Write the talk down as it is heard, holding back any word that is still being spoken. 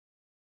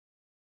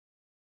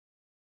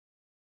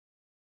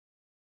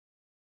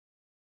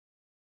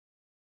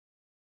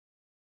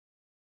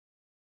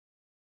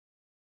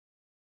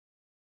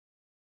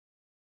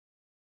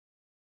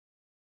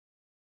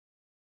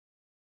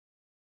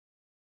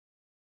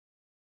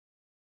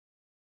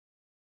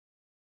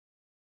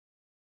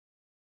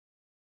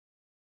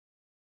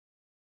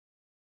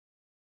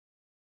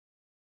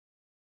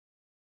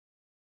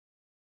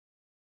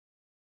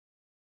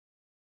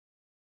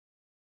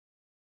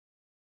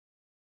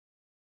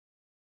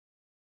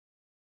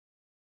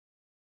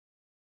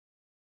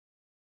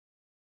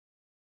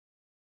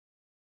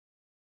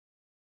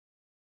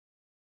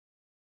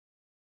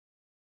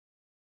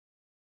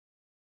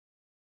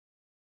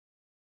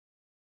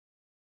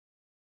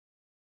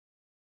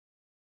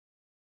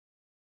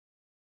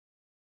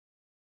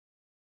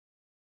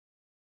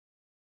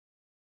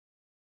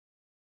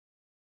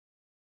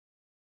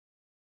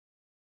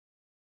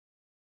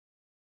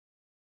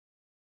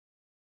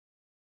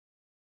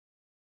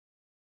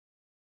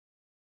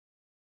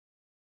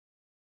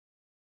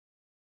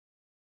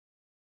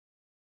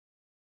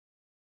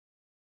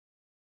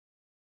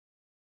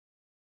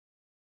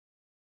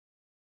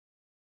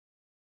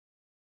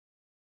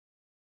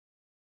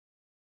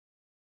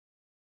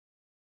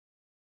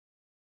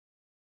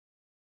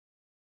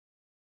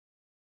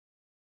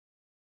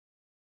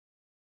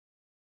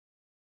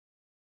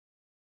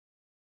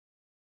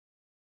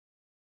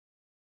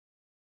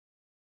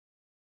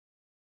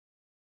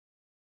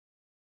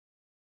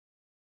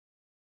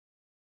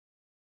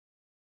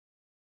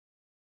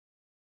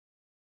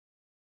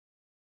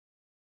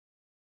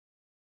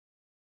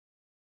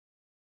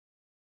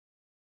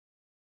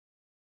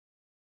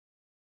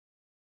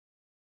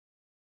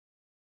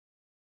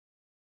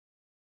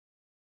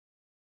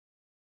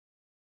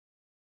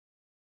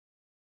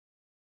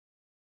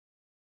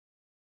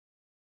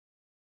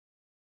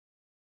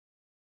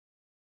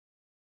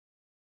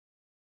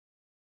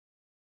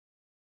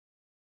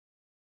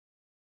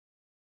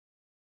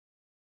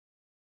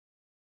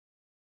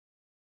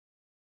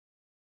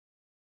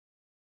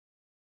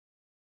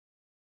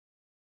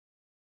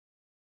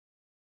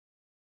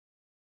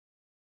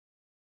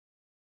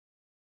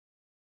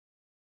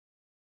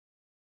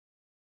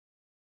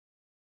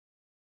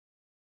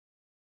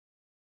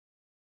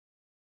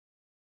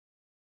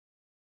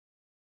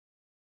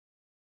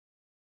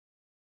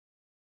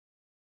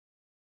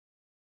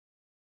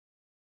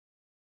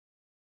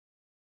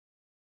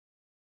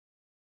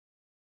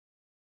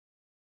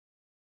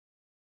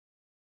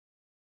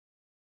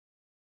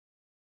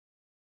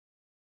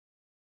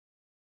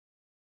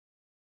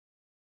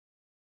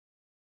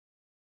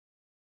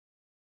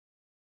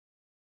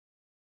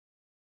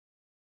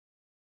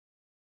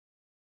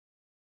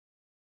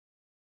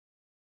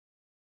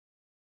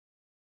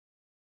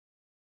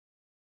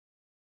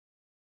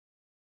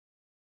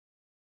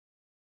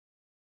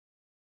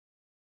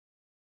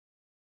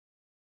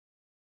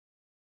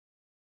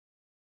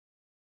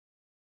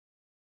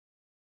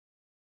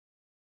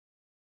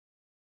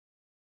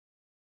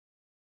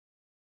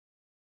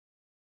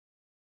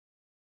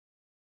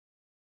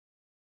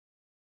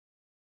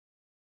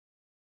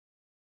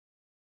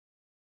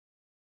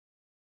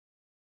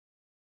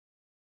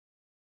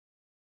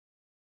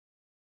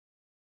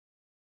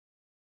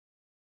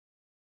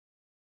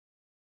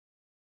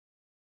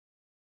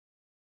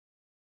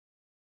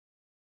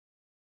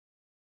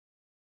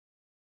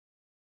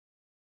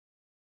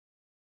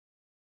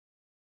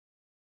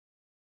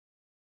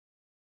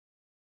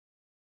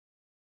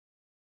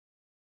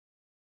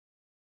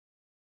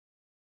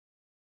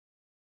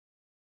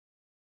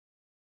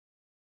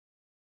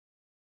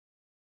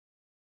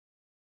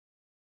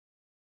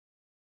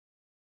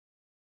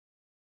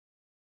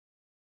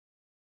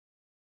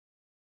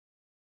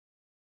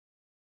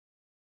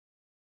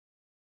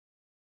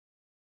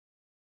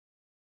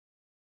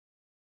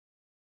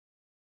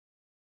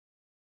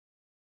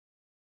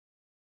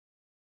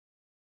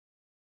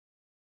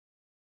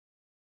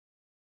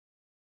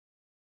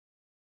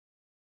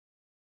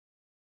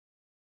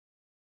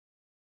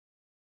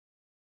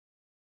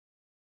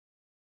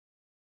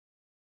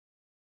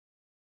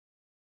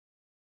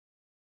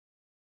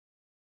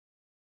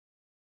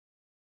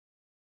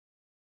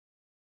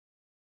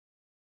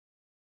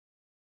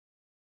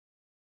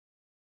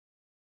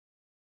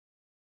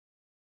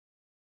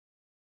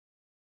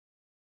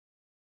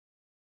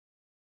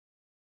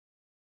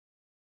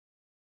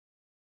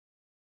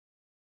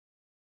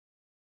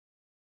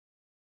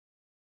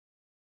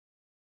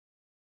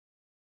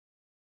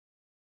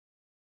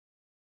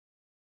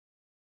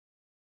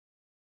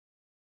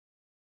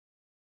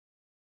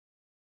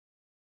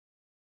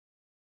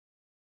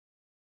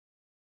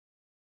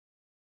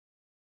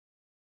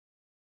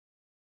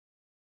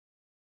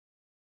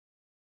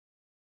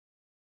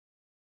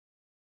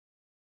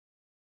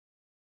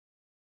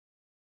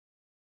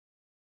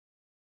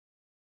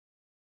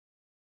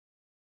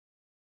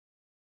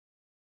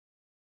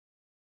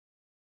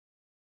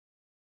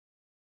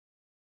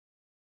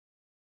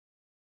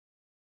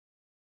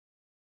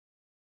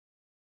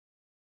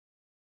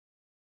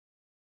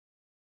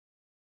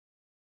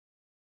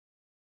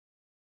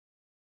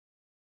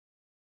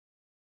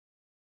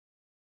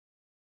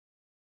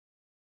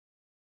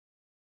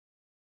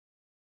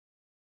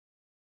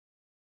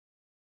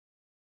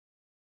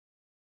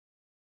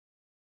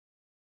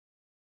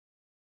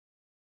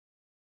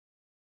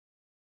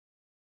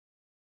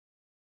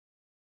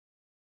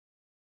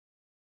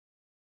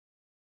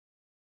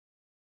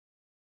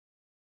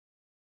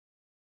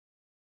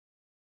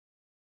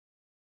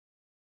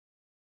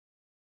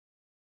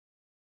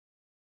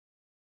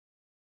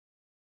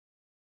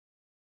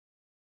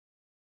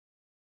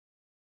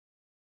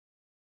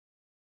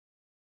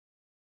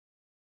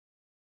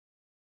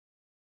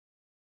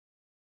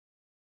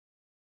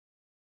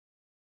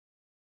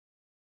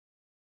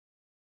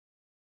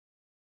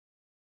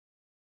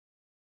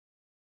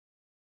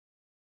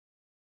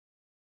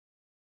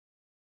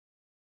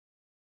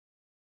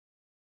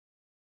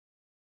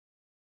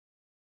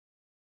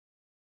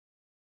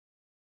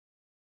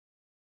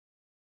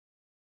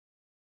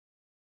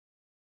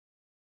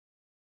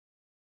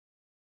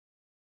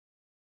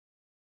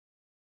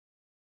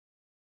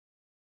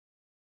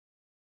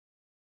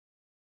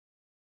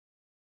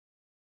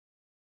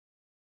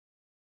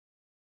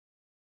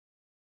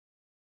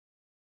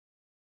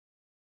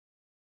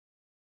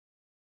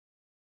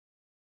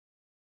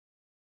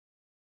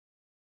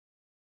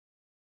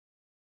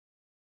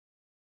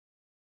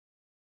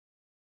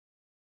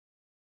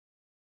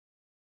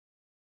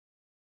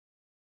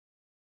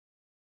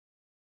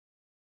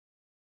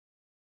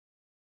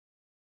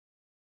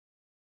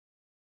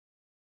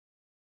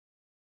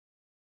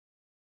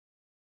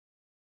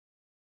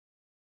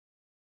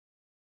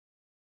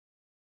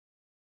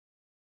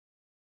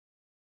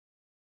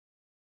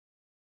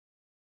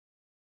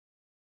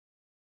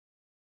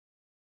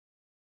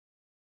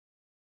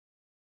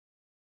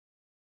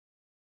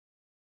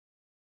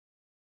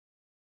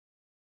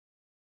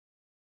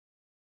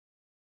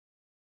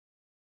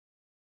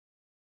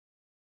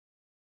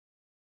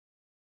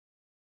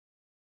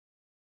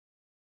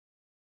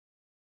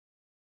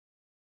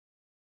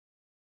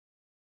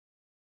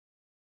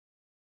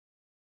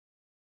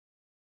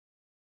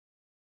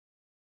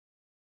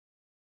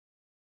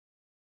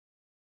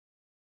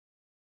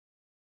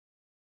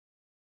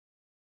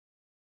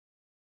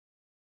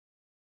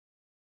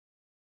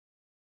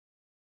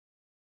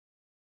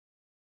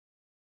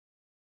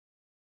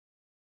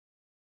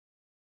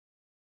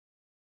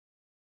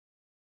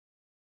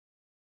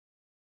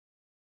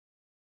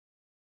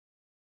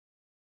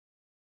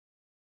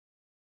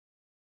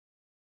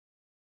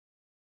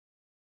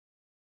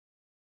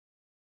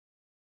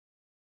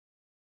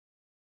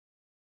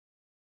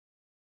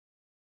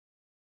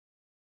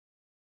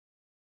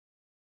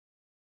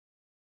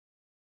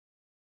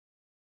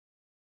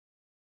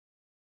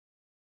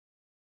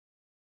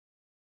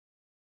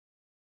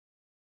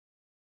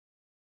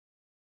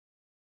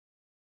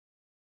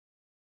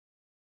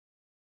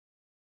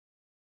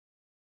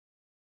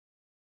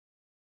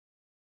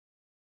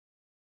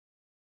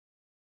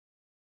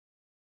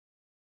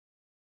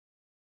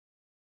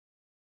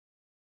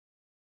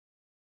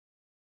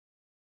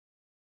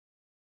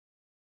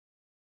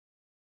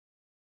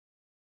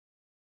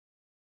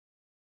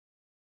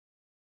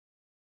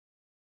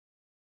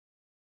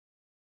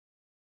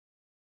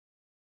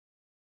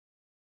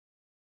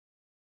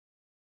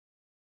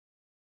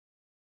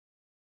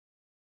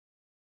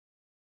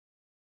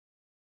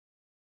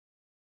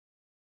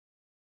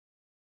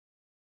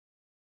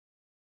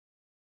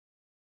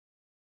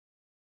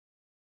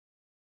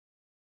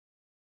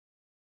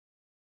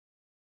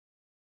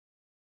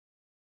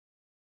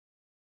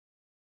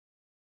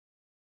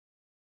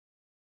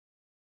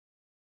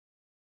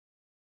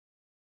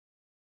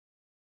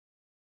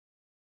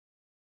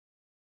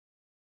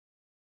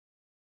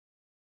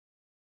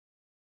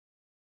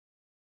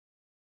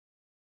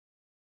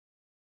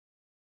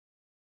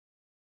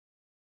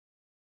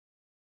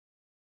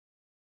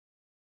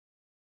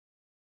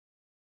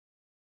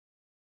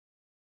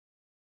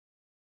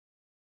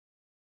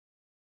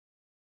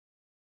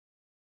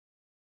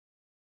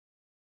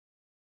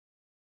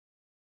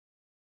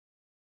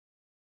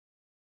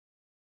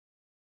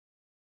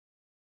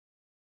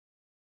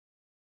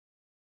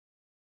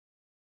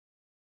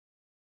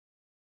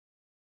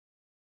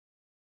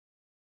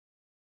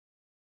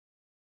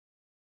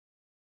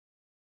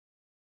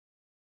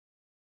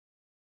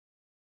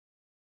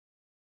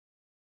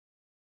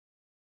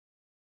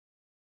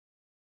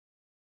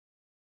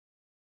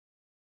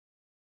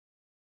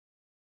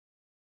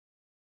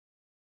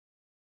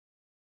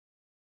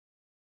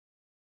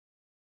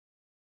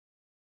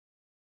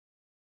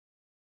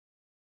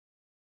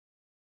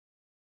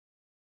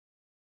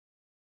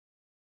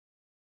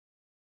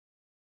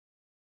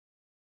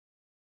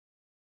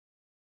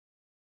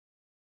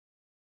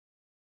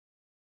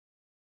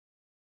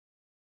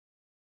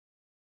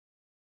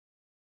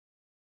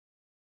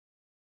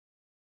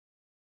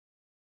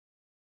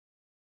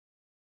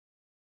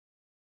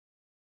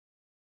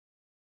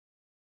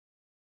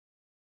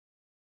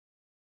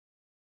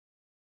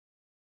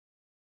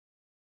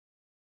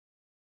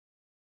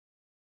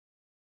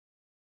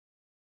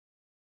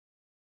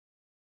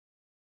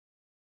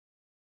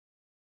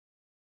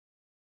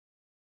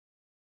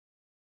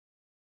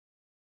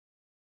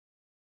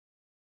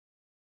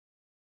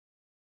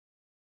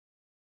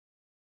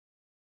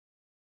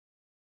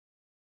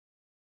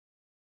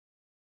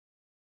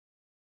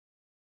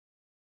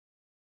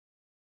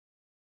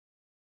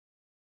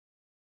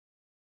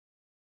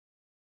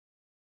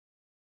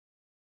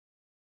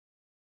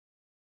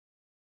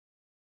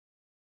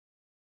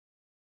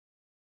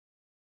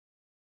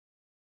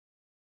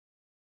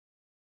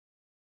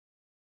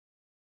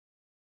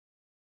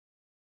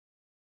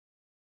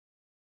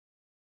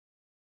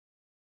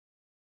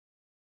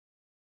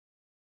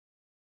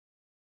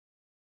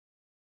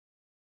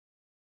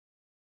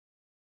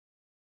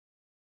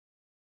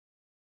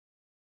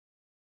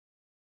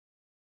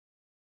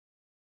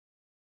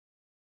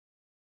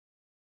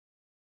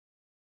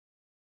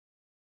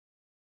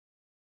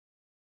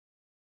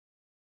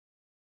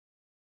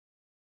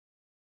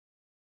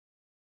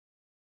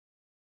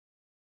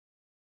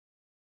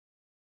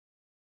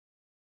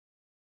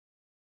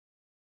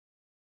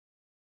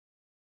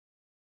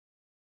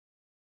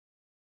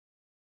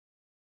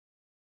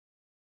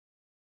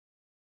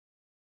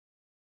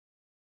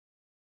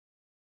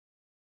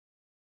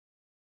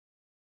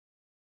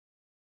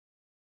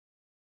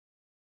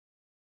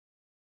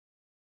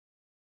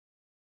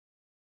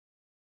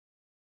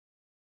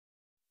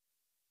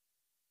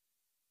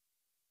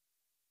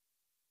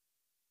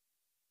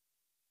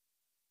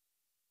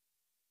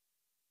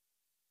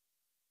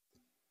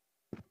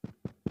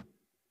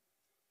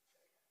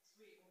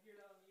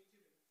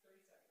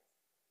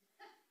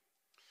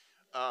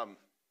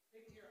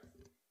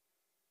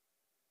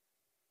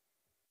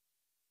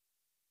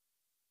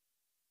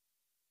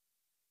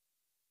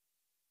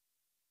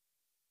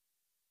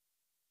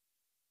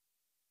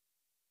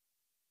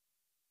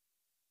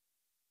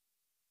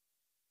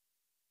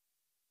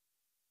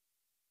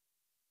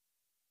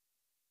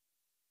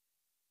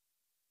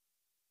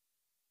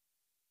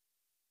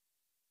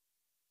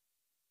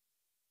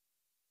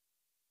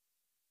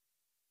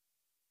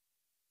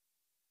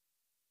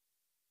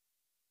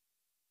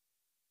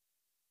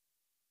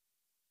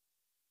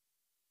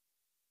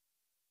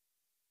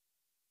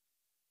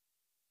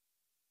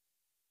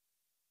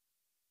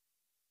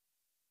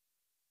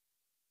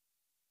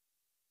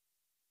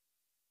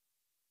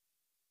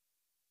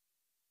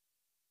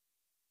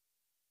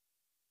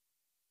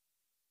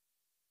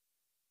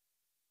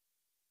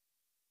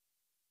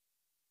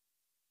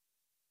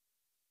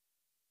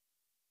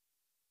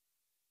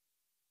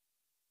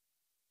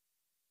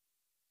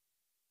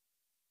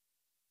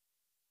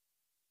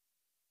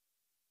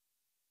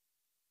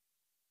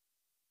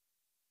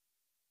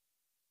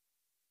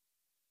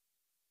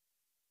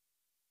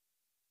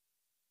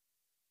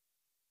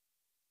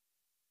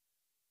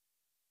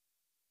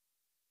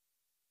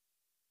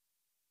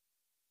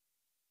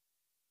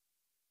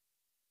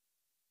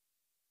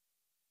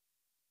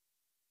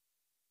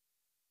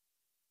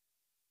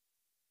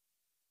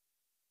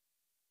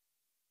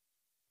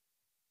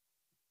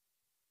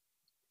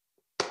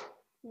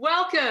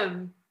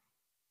Welcome.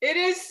 It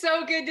is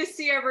so good to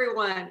see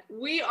everyone.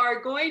 We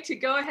are going to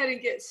go ahead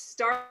and get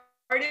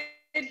started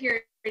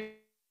here.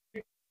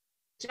 I'm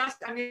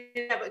going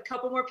to have a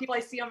couple more people I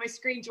see on my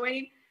screen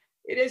joining.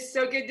 It is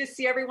so good to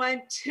see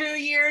everyone. 2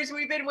 years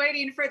we've been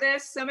waiting for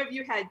this. Some of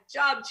you had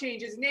job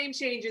changes, name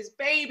changes,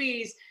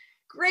 babies,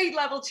 grade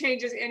level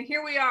changes, and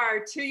here we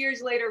are 2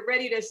 years later,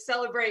 ready to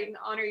celebrate and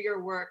honor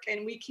your work.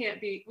 And we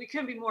couldn't be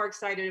more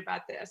excited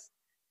about this.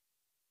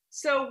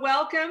 So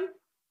welcome.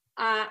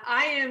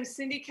 I am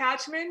Cindy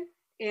Couchman,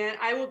 and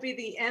I will be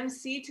the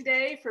MC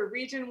today for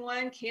Region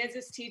 1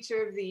 Kansas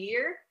Teacher of the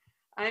Year.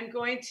 I'm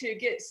going to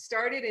get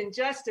started in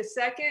just a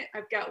second.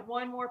 I've got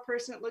one more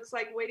person it looks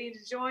like waiting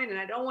to join, and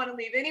I don't want to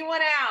leave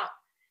anyone out.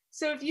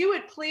 So if you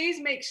would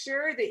please make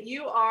sure that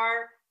you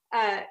are,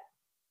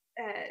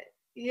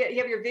 you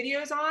have your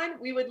videos on.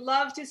 We would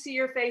love to see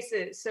your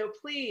faces. So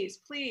please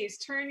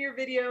turn your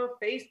videos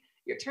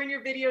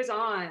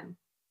on.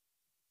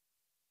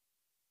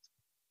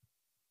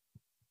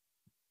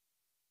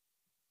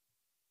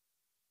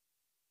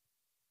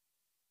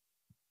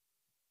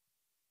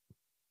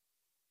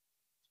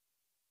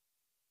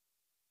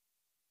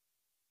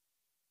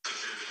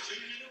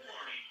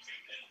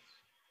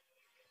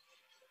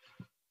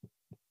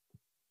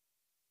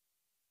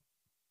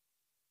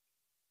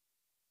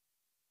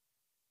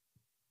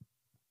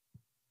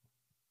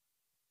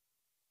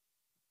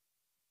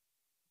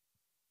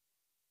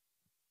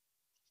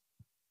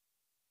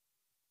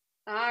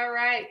 All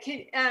right,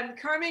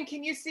 Carmen,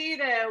 can you see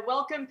the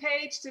welcome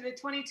page to the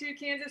 22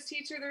 Kansas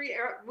Teacher of the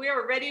Year? We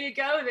are ready to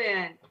go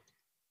then.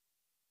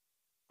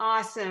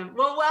 Awesome,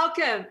 well,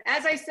 welcome.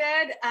 As I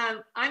said,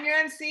 I'm your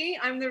MC.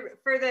 I'm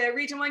for the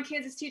Region 1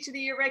 Kansas Teacher of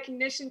the Year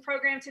recognition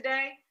program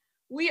today.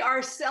 We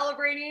are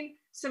celebrating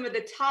some of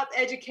the top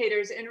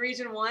educators in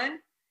Region 1.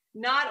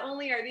 Not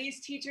only are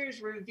these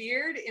teachers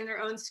revered in their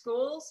own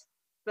schools,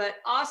 but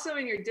also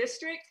in your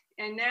district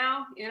and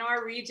now in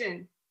our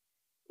region.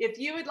 If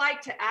you would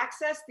like to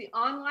access the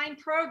online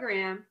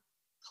program,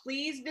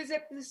 please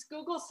visit this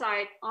Google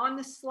site on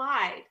the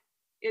slide.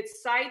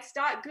 It's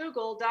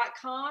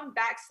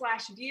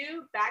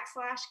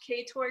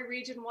sites.google.com/view/KTOY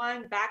Region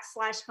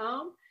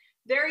 1/home.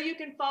 There you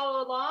can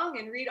follow along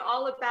and read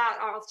all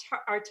about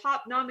our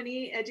top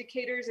nominee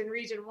educators in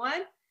Region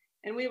 1,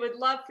 and we would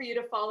love for you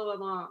to follow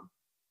along.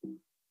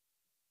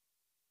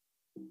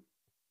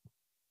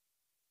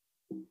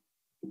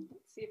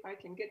 Let's see if I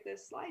can get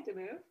this slide to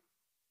move.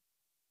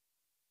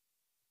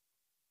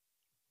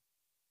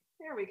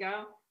 There we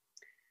go.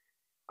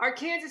 Our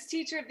Kansas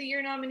Teacher of the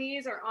Year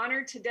nominees are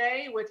honored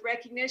today with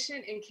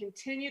recognition and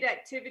continued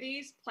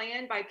activities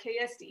planned by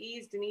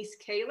KSDE's Denise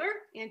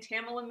Kaler and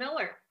Tamala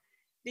Miller.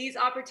 These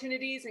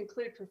opportunities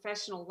include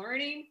professional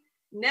learning,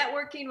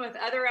 networking with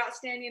other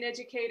outstanding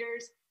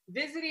educators,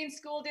 visiting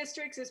school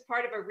districts as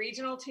part of a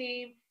regional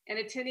team, and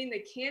attending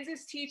the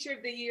Kansas Teacher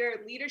of the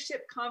Year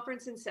Leadership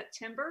Conference in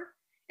September,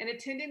 and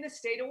attending the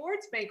State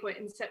Awards Banquet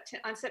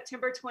on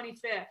September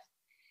 25th.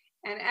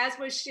 And as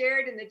was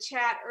shared in the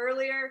chat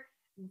earlier,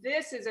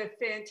 this is a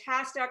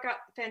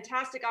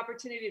fantastic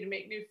opportunity to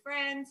make new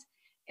friends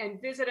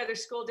and visit other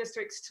school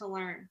districts to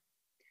learn.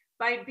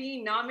 By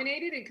being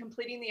nominated and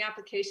completing the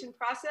application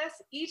process,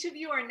 each of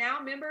you are now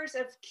members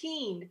of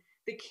KEEN,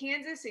 the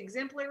Kansas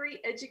Exemplary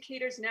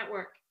Educators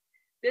Network.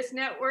 This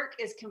network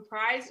is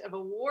comprised of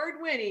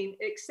award-winning,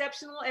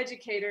 exceptional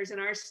educators in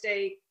our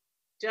state,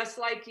 just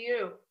like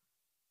you.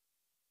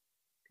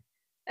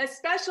 A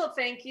special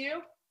thank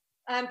you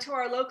to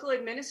our local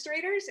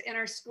administrators and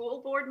our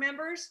school board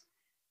members.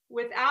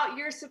 Without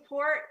your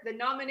support, the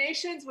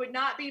nominations would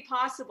not be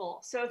possible,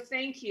 so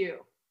thank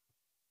you.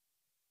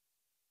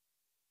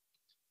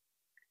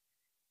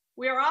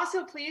 We are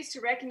also pleased to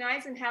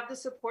recognize and have the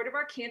support of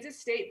our Kansas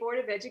State Board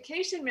of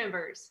Education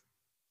members.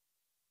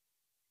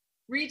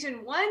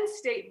 Region 1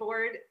 State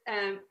Board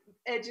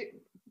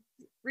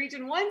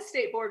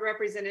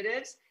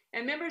representatives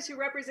and members who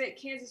represent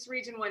Kansas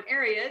Region 1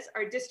 areas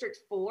are District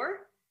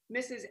 4,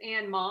 Mrs.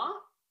 Ann Ma,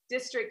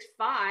 District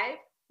 5,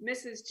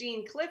 Mrs.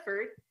 Jean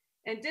Clifford,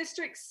 and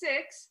District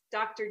 6,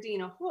 Dr.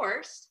 Dina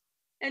Horst,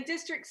 and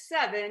District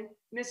 7,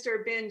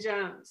 Mr. Ben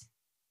Jones.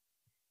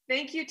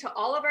 Thank you to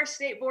all of our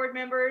state board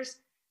members.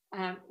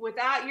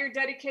 Without your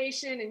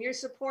dedication and your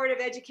support of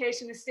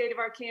education in the state of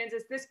Arkansas,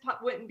 this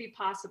wouldn't be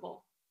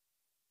possible.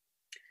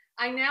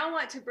 I now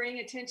want to bring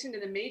attention to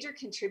the major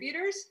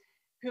contributors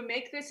who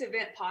make this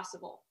event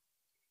possible.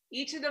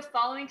 Each of the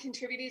following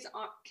contributors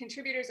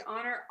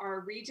honor our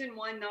Region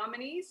 1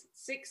 nominees,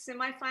 6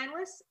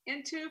 semifinalists,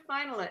 and 2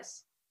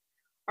 finalists.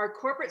 Our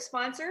corporate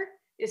sponsor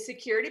is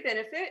Security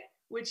Benefit,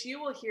 which you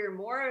will hear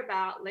more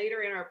about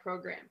later in our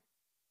program.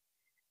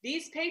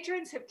 These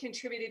patrons have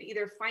contributed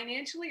either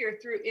financially or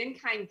through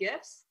in-kind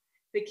gifts: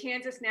 the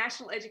Kansas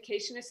National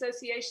Education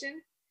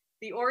Association,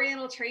 the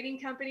Oriental Trading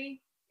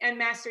Company, and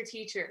Master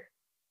Teacher.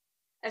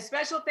 A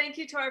special thank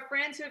you to our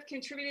friends who have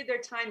contributed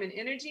their time and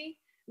energy: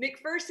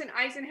 McPherson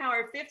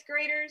Eisenhower 5th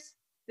graders,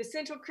 the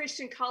Central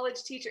Christian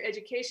College Teacher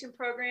Education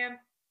Program,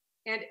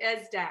 and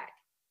ESDAC.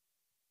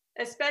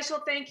 A special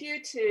thank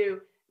you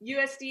to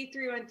USD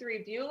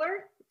 313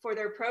 Bueller for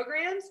their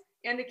programs,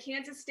 and the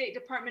Kansas State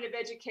Department of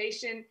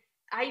Education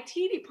IT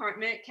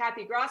Department,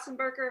 Kathy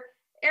Grossenberger,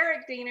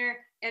 Eric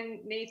Diener,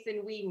 and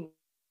Nathan Whedon.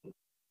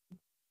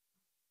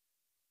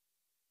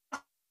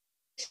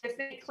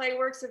 The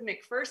Clayworks of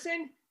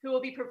McPherson, who will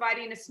be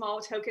providing a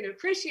small token of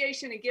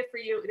appreciation and gift for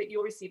you that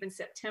you'll receive in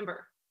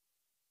September.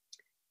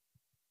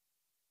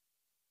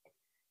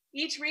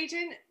 Each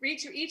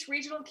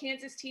regional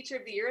Kansas Teacher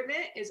of the Year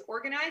event is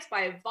organized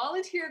by a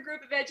volunteer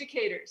group of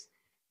educators.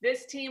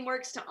 This team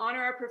works to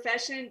honor our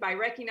profession by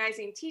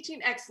recognizing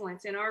teaching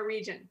excellence in our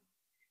region.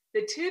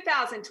 The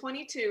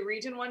 2022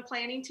 Region 1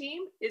 Planning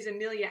Team is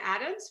Amelia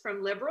Adams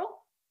from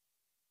Liberal,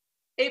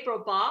 April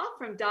Baugh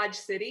from Dodge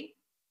City,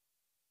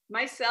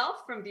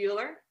 myself from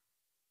Bueller,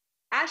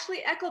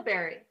 Ashley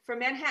Eckelberry from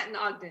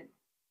Manhattan-Ogden,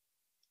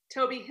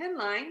 Toby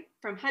Hinline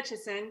from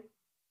Hutchison,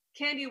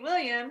 Candy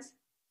Williams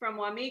from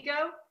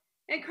Wamego,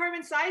 and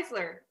Carmen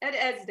Seisler at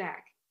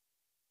ESDAC.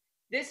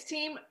 This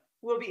team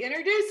will be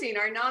introducing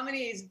our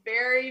nominees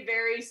very,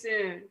 very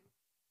soon.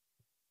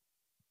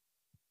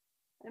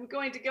 I'm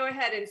going to go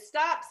ahead and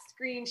stop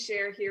screen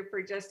share here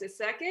for just a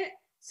second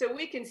so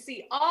we can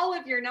see all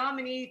of your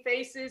nominee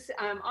faces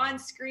on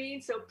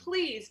screen. So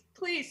please,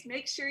 please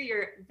make sure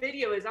your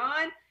video is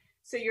on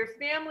so your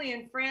family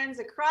and friends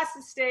across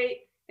the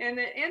state and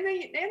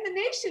the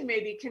nation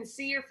maybe can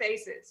see your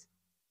faces.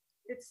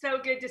 It's so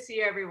good to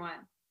see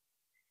everyone.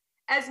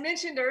 As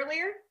mentioned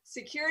earlier,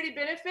 Security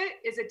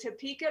Benefit is a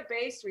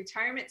Topeka-based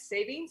retirement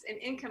savings and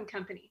income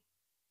company.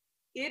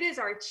 It is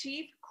our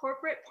chief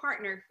corporate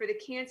partner for the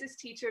Kansas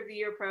Teacher of the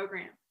Year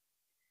program.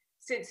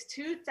 Since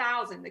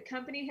 2000, the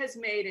company has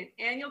made an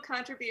annual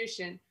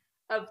contribution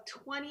of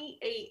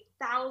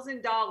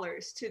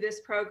 $28,000 to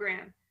this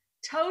program,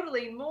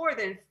 totaling more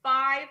than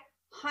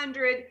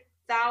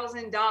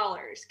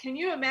 $500,000. Can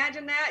you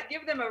imagine that?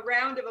 Give them a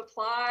round of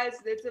applause.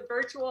 That's a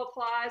virtual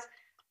applause.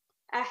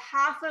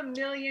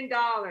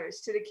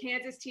 $500,000 to the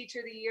Kansas Teacher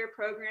of the Year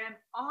program,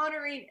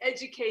 honoring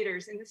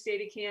educators in the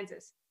state of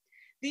Kansas.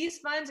 These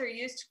funds are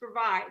used to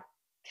provide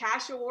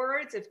cash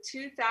awards of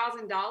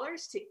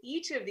 $2,000 to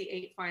each of the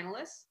 8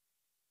 finalists,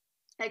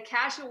 a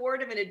cash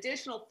award of an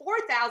additional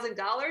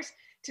 $4,000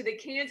 to the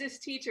Kansas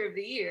Teacher of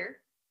the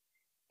Year,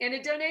 and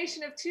a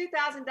donation of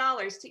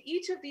 $2,000 to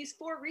each of these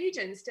 4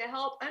 regions to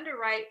help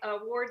underwrite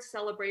award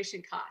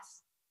celebration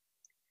costs.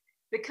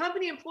 The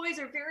company employees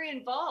are very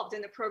involved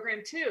in the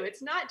program too.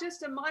 It's not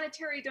just a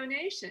monetary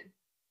donation.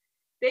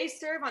 They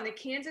serve on the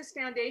Kansas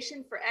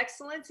Foundation for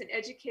Excellence in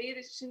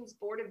Education's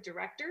Board of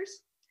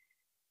Directors.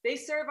 They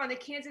serve on the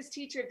Kansas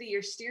Teacher of the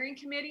Year Steering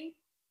Committee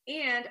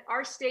and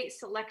our state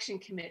selection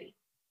committee.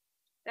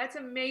 That's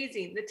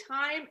amazing. The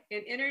time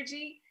and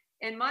energy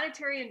and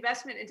monetary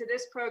investment into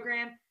this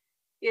program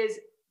is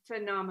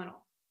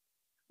phenomenal.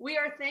 We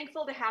are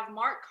thankful to have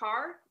Mark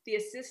Carr, the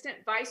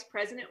Assistant Vice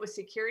President with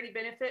Security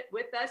Benefit,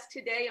 with us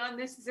today on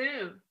this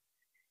Zoom.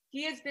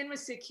 He has been with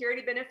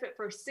Security Benefit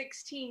for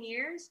 16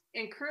 years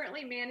and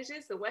currently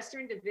manages the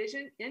Western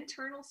Division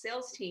internal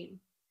sales team.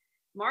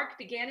 Mark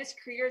began his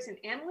career as an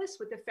analyst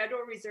with the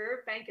Federal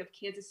Reserve Bank of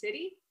Kansas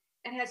City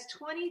and has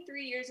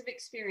 23 years of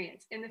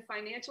experience in the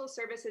financial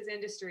services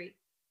industry.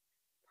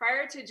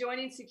 Prior to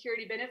joining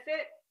Security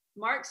Benefit,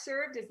 Mark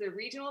served as the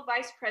Regional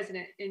Vice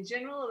President in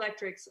General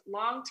Electric's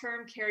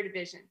Long-Term Care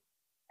Division,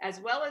 as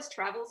well as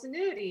Travel's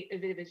Annuity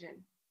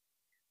Division.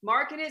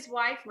 Mark and his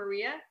wife,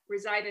 Maria,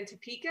 reside in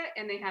Topeka,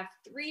 and they have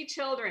 3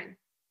 children.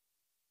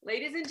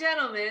 Ladies and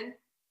gentlemen,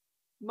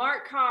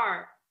 Mark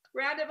Carr.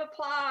 Round of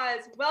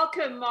applause.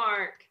 Welcome,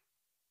 Mark.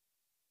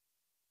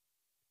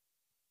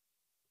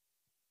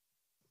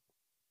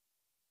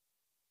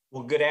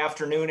 Well, good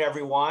afternoon,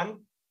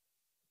 everyone.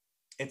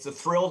 It's a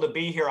thrill to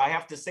be here. I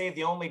have to say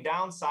the only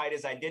downside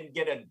is I didn't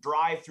get a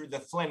drive through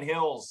the Flint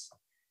Hills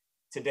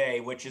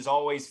today, which is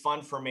always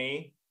fun for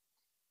me.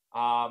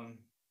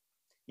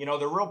 You know,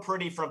 they're real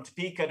pretty from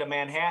Topeka to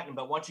Manhattan,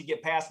 but once you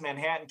get past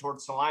Manhattan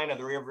towards Salina,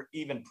 they're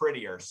even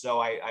prettier. So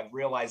I've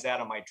realized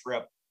that on my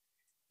trip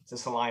to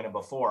Salina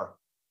before.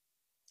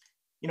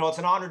 You know, it's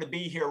an honor to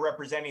be here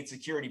representing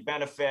Security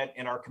Benefit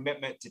and our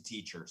commitment to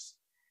teachers.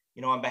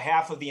 You know, on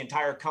behalf of the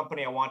entire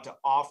company, I want to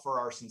offer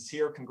our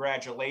sincere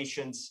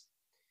congratulations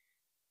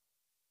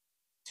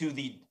to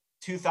the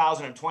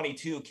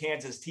 2022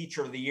 Kansas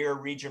Teacher of the Year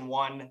Region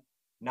 1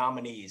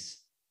 nominees.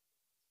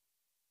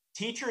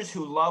 Teachers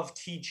who love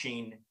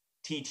teaching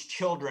teach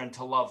children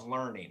to love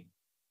learning.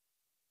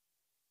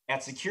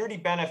 At Security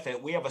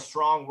Benefit, we have a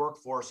strong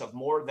workforce of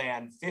more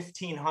than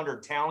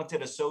 1,500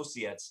 talented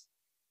associates,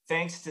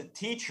 thanks to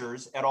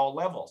teachers at all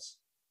levels.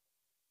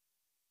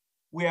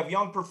 We have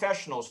young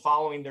professionals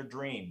following their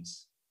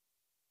dreams.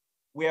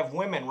 We have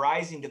women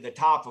rising to the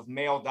top of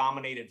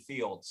male-dominated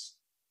fields.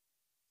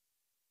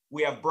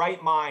 We have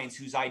bright minds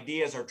whose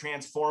ideas are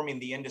transforming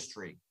the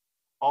industry,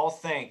 all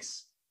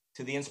thanks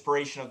to the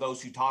inspiration of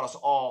those who taught us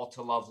all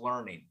to love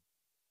learning.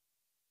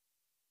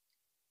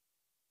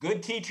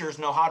 Good teachers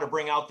know how to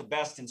bring out the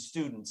best in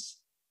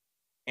students,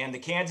 and the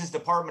Kansas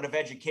Department of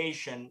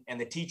Education and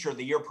the Teacher of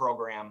the Year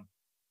program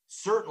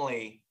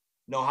certainly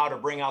know how to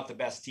bring out the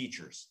best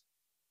teachers.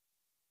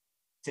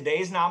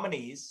 Today's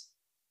nominees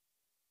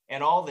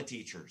and all the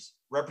teachers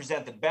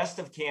represent the best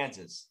of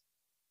Kansas,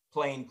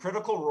 playing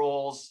critical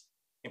roles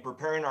in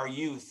preparing our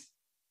youth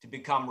to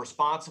become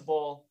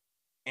responsible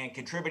and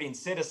contributing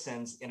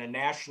citizens in a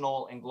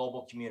national and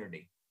global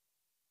community.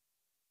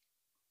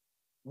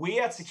 We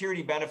at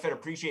Security Benefit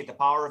appreciate the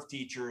power of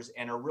teachers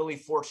and are really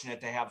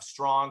fortunate to have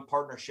strong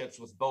partnerships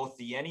with both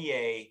the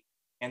NEA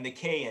and the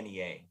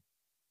KNEA.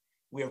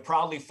 We have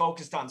proudly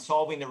focused on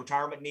solving the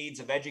retirement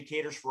needs of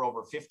educators for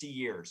over 50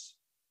 years.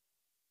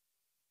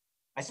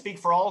 I speak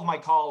for all of my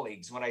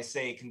colleagues when I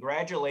say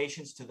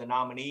congratulations to the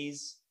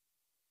nominees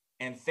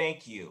and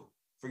thank you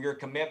for your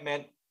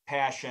commitment,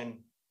 passion,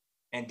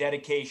 and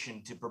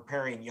dedication to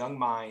preparing young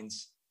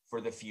minds for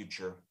the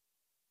future.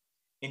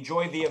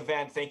 Enjoy the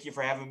event. Thank you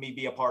for having me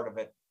be a part of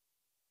it.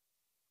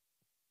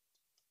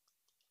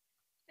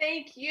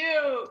 Thank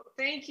you.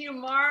 Thank you,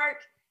 Mark.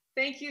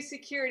 Thank you,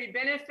 Security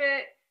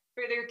Benefit,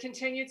 for their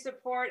continued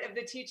support of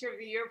the Teacher of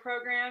the Year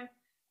program.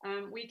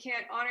 We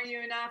can't honor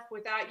you enough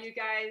without you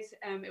guys.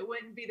 It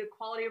wouldn't be the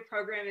quality of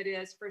program it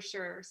is for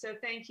sure. So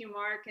thank you,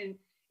 Mark. And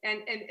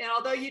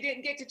although you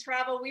didn't get to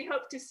travel, we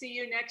hope to see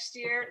you next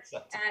year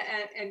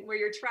and where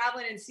you're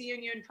traveling and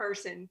seeing you in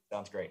person.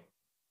 Sounds great.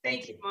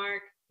 Thank you,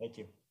 Mark. Thank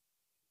you.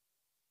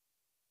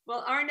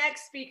 Well, our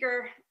next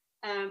speaker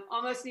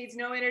almost needs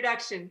no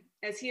introduction,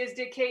 as he has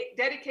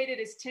dedicated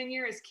his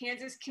tenure as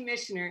Kansas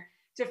Commissioner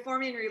to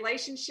forming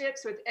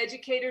relationships with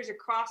educators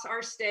across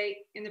our state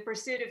in the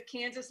pursuit of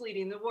Kansas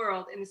leading the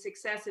world in the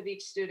success of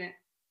each student.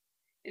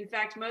 In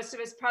fact, most of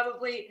us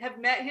probably have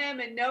met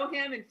him and know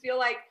him and feel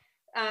like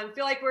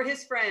we're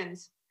his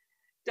friends.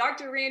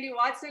 Dr. Randy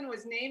Watson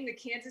was named the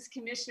Kansas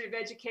Commissioner of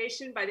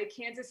Education by the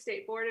Kansas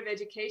State Board of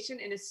Education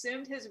and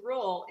assumed his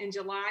role in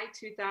July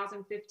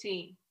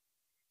 2015.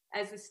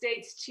 As the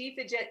state's Chief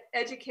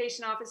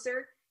Education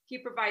Officer, he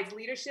provides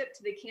leadership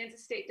to the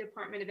Kansas State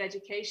Department of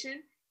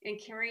Education in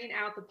carrying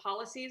out the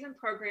policies and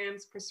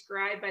programs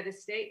prescribed by the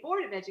State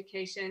Board of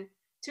Education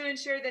to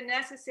ensure the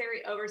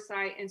necessary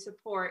oversight and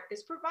support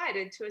is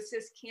provided to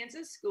assist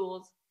Kansas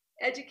schools,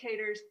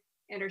 educators,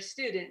 and our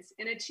students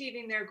in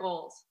achieving their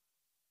goals.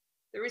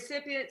 The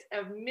recipient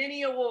of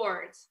many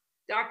awards,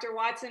 Dr.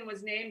 Watson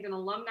was named an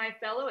Alumni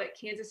Fellow at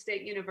Kansas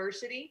State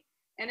University,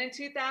 and in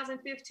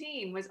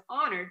 2015 was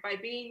honored by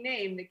being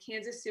named the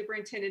Kansas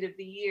Superintendent of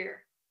the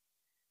Year.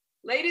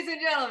 Ladies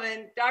and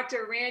gentlemen,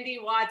 Dr. Randy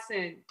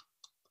Watson.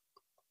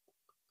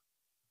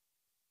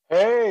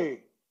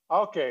 Hey,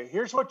 okay,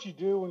 here's what you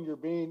do when you're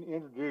being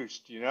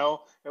introduced, you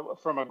know,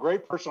 from a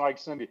great person like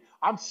Cindy.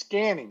 I'm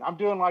scanning, I'm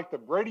doing like the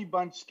Brady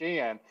Bunch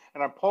scan,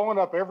 and I'm pulling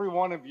up every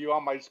one of you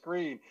on my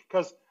screen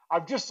because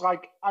I'm just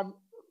like,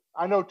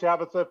 I know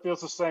Tabitha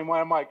feels the same way.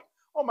 I'm like,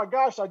 oh my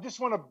gosh, I just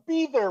want to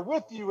be there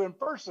with you in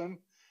person,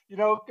 you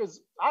know, because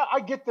I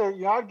get there,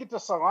 you know, I get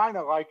to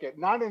Salina like at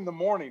 9 in the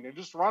morning and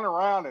just run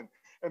around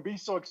and be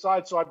so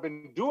excited. So I've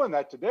been doing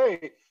that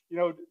today, you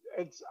know,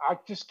 I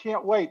just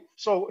can't wait.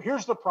 So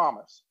here's the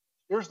promise.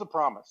 Here's the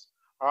promise.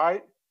 All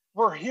right.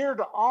 We're here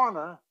to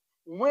honor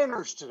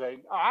winners today.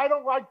 I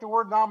don't like the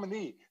word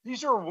nominee.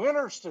 These are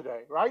winners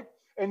today, right?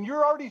 And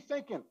you're already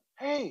thinking,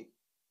 hey,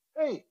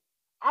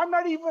 I'm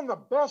not even the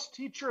best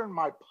teacher in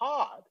my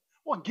pod.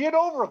 Well, get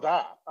over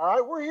that. All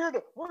right. We're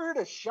here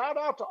to shout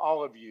out to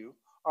all of you.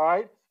 All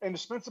right. And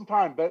to spend some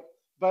time.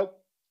 But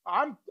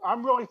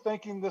I'm really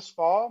thinking this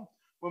fall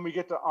when we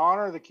get to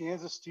honor the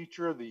Kansas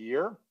Teacher of the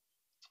Year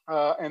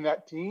and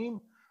that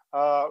team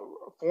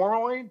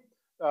formally,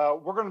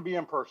 we're going to be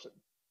in person.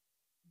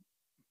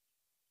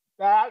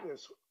 I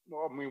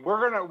mean,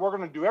 we're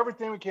gonna do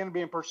everything we can to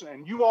be in person,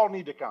 and you all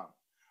need to come.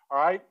 All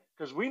right.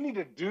 because we need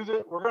to do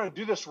that. We're going to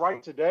do this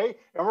right today,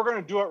 and we're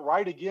going to do it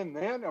right again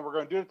then, and we're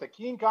going to do it at the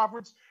Keene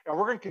Conference, and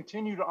we're going to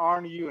continue to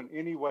honor you in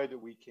any way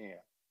that we can.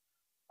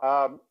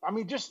 I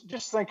mean,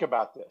 just think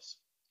about this.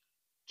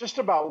 Just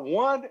about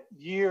 1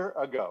 year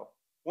ago,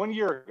 I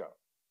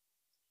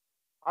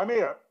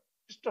made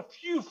just a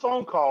few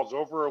phone calls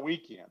over a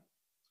weekend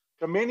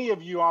to many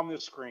of you on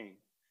this screen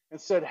and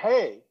said,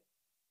 hey,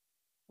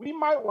 we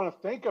might want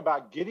to think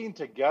about getting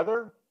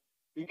together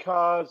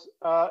because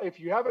if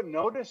you haven't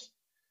noticed,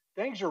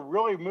 things are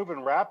really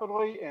moving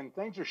rapidly and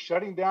things are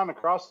shutting down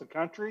across the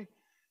country.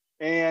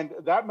 And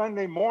that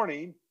Monday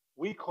morning,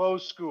 we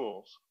closed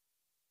schools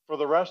for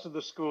the rest of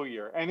the school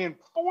year. And in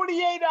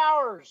 48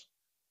 hours,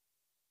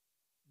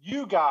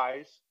 you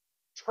guys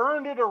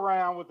turned it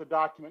around with a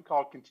document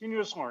called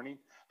Continuous Learning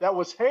that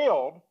was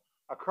hailed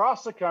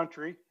across the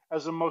country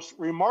as the most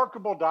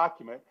remarkable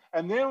document.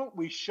 And then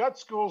we shut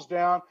schools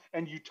down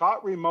and you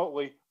taught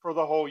remotely for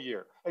the whole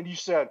year. And you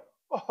said,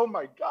 oh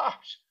my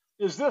gosh,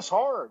 is this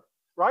hard,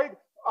 right?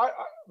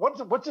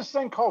 What's this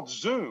thing called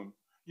Zoom?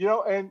 You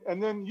know,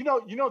 and then, you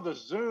know, the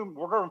Zoom,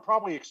 we're going to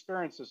probably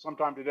experience this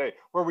sometime today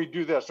where we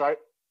do this, right?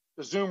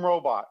 The Zoom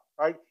robot,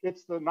 right?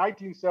 It's the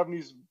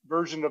 1970s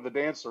version of the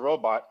Dance the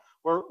Robot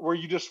where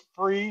you just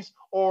freeze,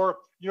 or,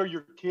 you know,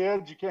 your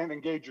kids, you can't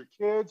engage your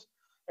kids.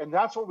 And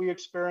that's what we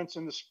experienced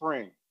in the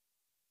spring.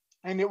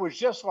 And it was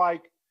just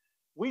like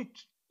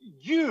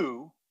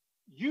you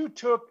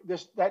took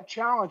that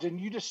challenge and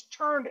you just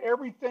turned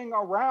everything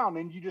around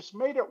and you just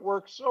made it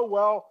work so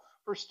well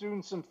for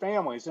students and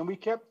families. And we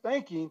kept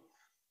thinking,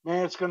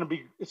 man, it's going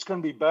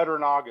to be better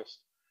in August.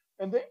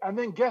 And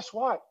then guess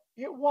what?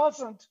 It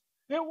wasn't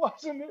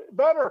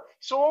better.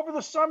 So over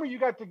the summer, you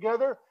got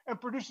together and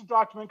produced a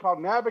document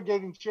called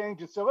Navigating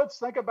Change and said, let's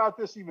think about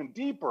this even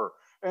deeper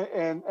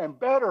and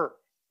better.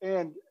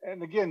 And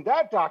again,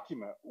 that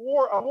document,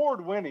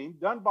 award-winning,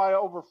 done by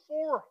over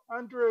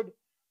 400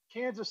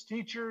 Kansas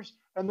teachers.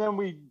 And then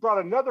we brought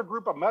another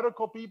group of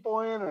medical people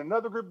in and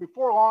another group.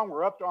 Before long,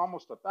 we're up to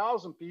almost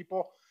 1,000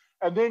 people.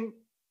 And then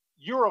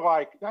you were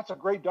like, that's a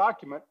great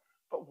document.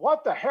 But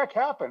what the heck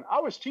happened? I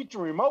was teaching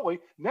remotely.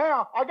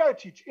 Now I got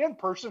to teach in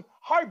person,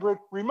 hybrid,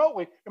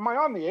 remotely. Am I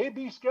on the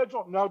AB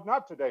schedule? No,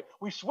 not today.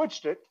 We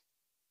switched it,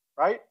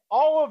 right?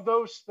 All of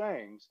those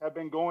things have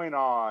been going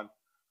on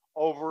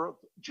over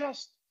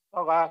just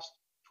the last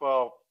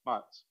 12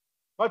 months.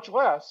 Much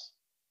less,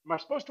 am I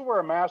supposed to wear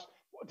a mask?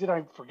 Did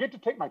I forget to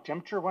take my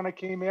temperature when I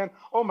came in?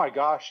 Oh my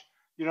gosh,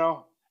 you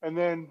know, and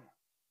then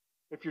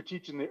if you're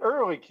teaching the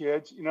early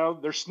kids, you know,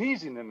 they're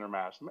sneezing in their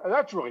mask.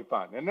 That's really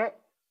fun, isn't it?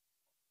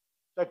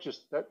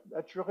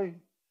 That's really,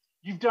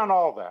 you've done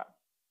all that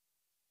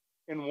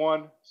in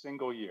one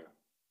single year.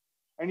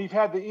 And you've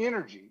had the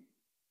energy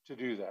to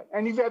do that.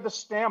 And you've had the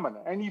stamina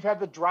and you've had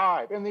the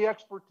drive and the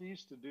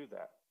expertise to do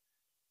that.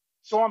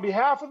 So on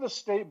behalf of the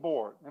state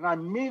board, and I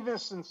mean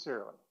this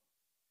sincerely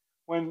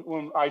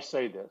when I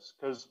say this,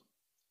 because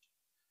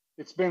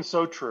it's been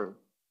so true,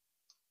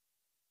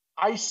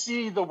 I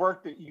see the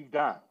work that you've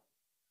done.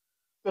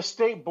 The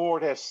state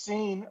board has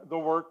seen the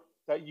work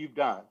that you've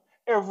done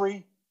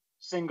every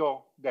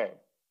single day,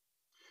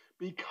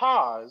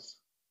 because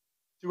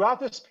throughout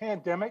this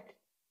pandemic,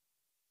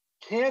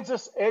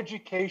 Kansas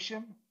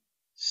education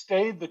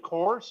stayed the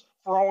course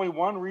for only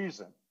one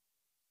reason.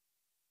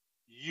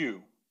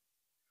 You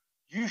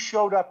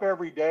showed up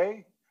every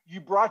day.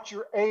 You brought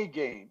your A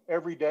game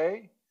every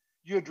day.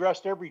 You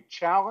addressed every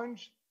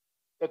challenge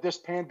that this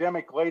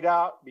pandemic laid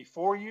out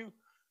before you.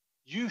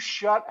 You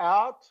shut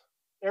out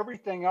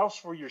everything else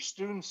for your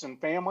students and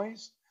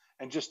families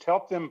and just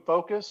helped them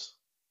focus.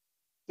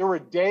 There were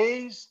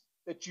days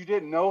that you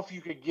didn't know if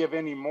you could give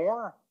any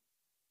more,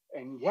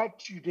 and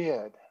yet you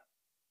did.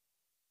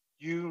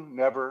 You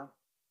never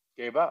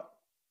gave up.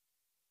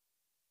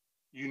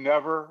 You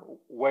never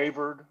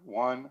wavered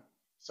 1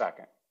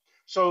 second.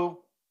 So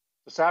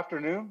this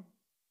afternoon,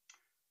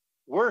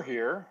 we're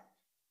here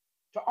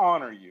to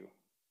honor you,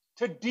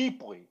 to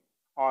deeply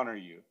honor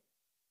you,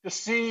 to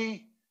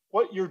see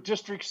what your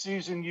district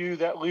sees in you,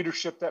 that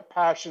leadership, that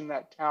passion,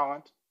 that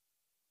talent.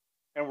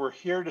 And we're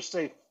here to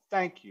say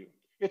thank you.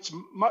 It's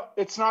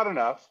not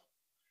enough.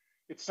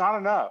 It's not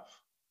enough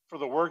for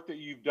the work that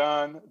you've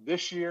done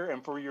this year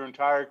and for your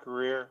entire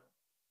career,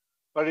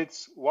 but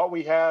it's what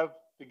we have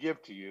to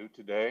give to you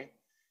today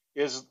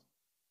is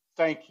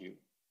thank you.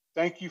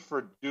 Thank you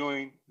for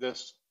doing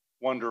this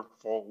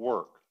wonderful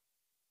work.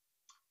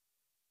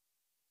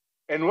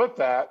 And with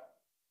that,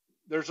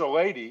 there's a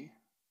lady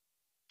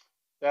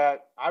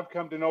that I've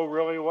come to know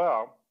really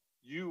well.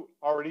 You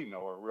already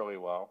know her really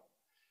well.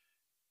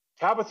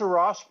 Tabitha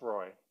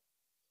Rossbroy.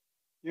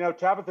 You know,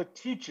 Tabitha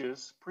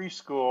teaches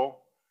preschool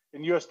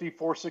in USD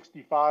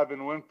 465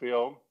 in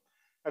Winfield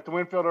at the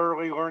Winfield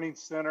Early Learning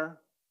Center.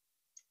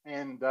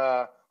 And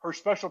her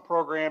special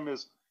program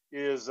is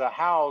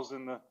housed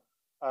in the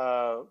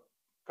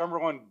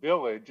Cumberland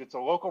Village. It's a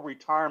local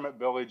retirement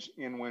village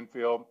in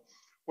Winfield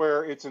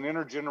where it's an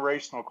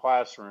intergenerational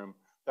classroom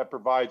that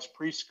provides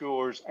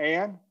preschoolers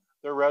and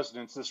their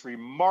residents this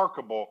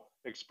remarkable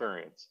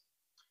experience.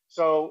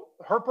 So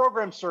her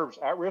program serves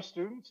at-risk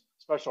students,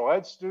 special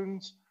ed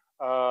students,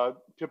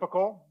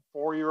 typical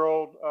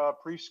 4-year-old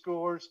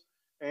preschoolers,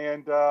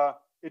 and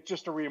it's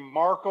just a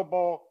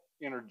remarkable,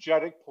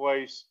 energetic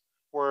place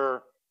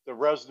where the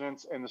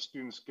residents and the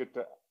students get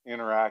to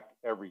interact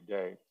every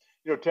day.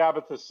 You know,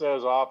 Tabitha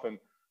says often,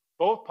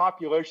 both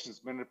populations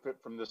benefit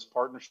from this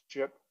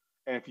partnership.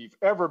 And if you've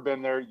ever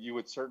been there, you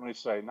would certainly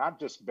say not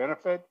just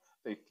benefit,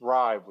 they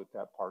thrive with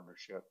that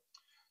partnership.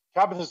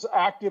 Tabitha's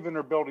active in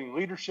her building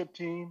leadership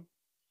team.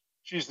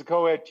 She's the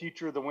co-ed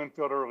teacher of the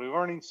Winfield Early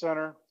Learning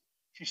Center.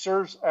 She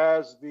serves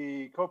as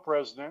the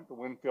co-president of the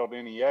Winfield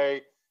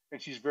NEA,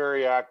 and she's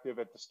very active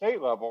at the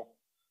state level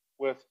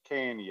with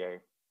KNEA.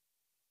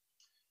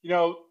 You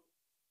know,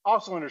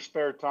 also in her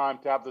spare time,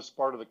 Tabitha's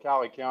part of the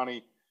Cali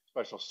County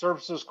Special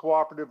Services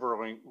Cooperative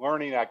Early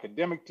Learning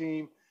Academic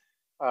Team.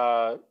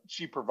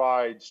 She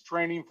provides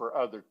training for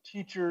other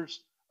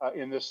teachers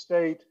in this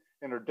state.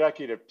 In her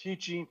decade of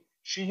teaching,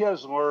 she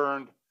has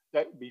learned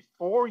that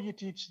before you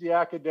teach the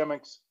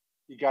academics,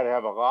 you got to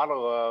have a lot of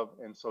love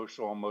and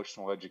social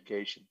emotional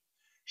education.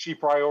 She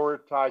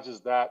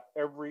prioritizes that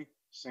every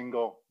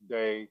single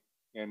day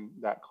in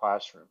that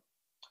classroom.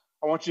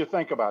 I want you to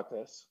think about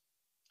this.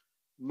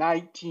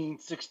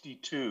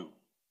 1962.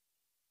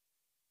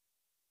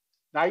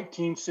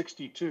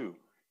 1962.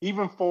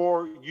 Even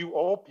for you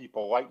old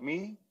people like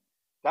me,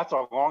 that's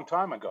a long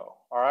time ago,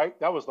 all right?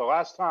 That was the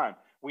last time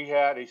we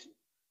had a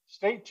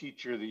state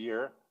teacher of the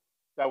year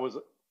that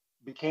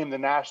became the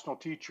national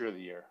teacher of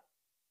the year.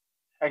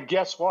 And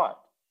guess what?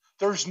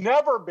 There's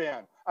never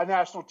been a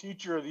national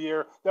teacher of the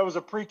year that was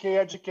a pre-K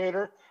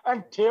educator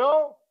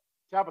until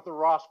Tabitha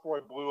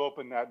Rossboy blew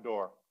open that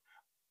door.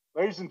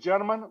 Ladies and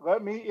gentlemen,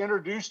 let me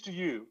introduce to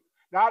you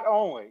not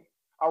only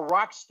a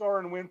rock star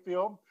in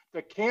Winfield,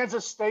 the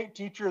Kansas State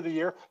Teacher of the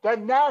Year, the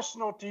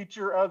National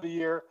Teacher of the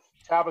Year,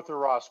 Tabitha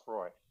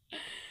Rossboy.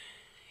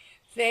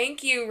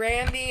 Thank you,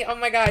 Randy. Oh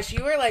my gosh,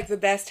 you are like the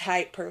best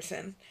hype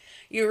person.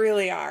 You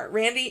really are.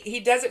 Randy, he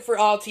does it for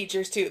all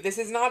teachers too. This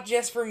is not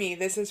just for me,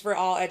 this is for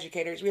all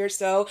educators. We are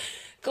so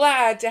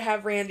glad to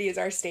have Randy as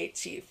our state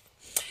chief.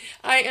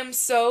 I am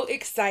so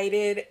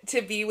excited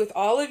to be with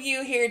all of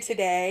you here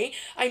today.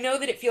 I know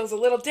that it feels a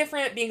little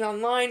different being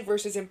online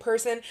versus in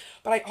person,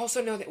 but I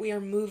also know that we are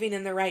moving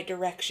in the right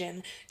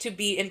direction to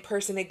be in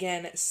person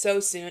again so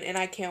soon, and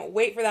I can't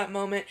wait for that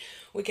moment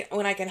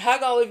when I can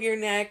hug all of your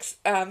necks,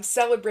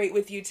 celebrate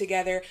with you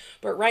together.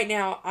 But right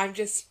now, I'm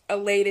just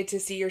elated to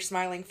see your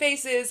smiling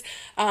faces,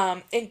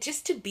 and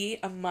just to be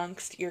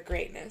amongst your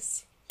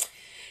greatness.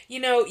 You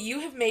know,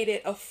 you have made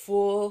it a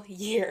full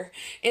year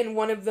in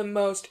one of the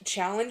most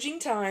challenging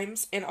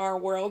times in our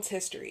world's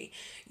history.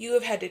 You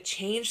have had to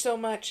change so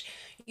much,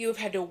 you have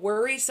had to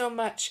worry so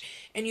much,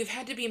 and you've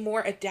had to be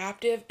more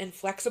adaptive and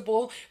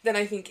flexible than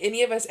I think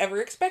any of us ever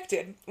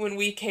expected when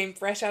we came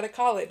fresh out of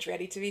college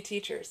ready to be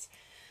teachers.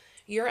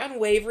 Your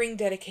unwavering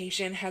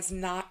dedication has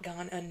not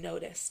gone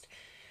unnoticed.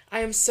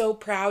 I am so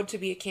proud to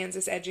be a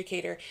Kansas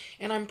educator,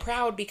 and I'm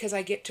proud because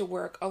I get to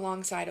work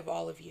alongside of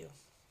all of you.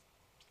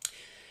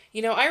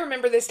 You know, I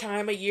remember this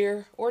time a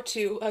year or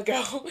two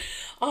ago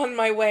on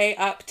my way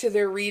up to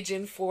the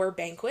Region 4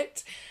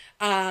 banquet.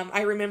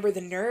 I remember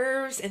the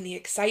nerves and the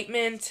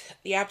excitement,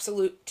 the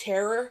absolute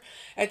terror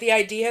at the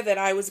idea that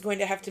I was going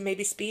to have to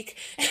maybe speak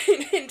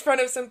in front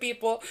of some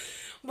people.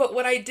 But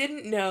what I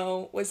didn't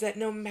know was that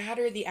no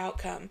matter the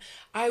outcome,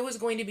 I was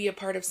going to be a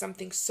part of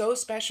something so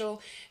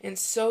special and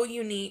so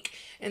unique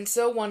and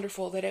so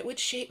wonderful that it would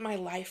shape my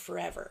life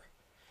forever.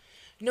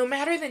 No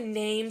matter the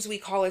names we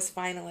call as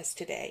finalists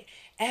today,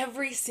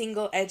 every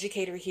single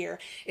educator here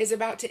is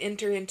about to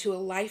enter into a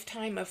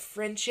lifetime of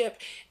friendship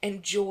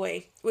and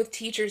joy with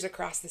teachers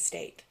across the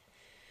state.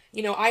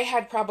 You know, I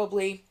had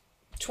probably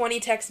 20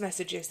 text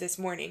messages this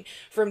morning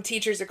from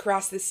teachers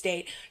across the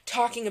state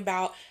talking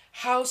about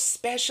how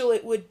special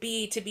it would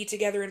be to be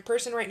together in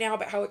person right now,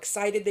 but how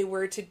excited they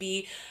were to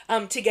be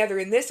together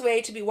in this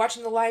way, to be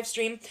watching the live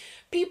stream.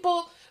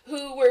 People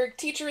who were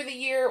Teacher of the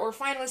Year or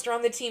finalist or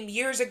on the team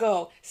years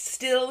ago,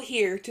 still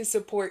here to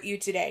support you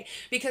today,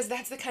 because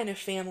that's the kind of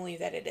family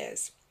that it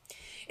is.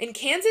 And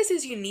Kansas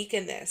is unique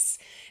in this.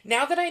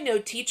 Now that I know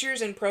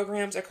teachers and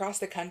programs across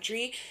the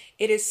country,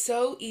 it is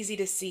so easy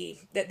to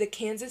see that the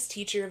Kansas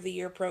Teacher of the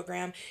Year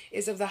program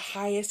is of the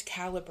highest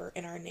caliber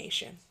in our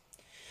nation.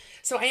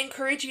 So I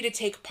encourage you to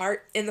take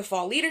part in the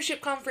Fall Leadership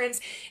Conference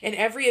and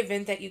every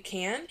event that you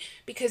can,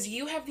 because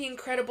you have the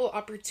incredible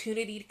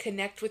opportunity to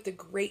connect with the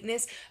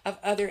greatness of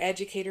other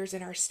educators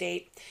in our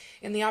state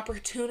and the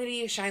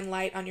opportunity to shine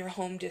light on your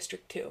home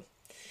district too.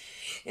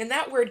 And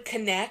that word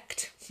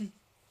connect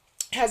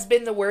has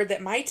been the word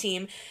that my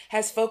team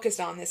has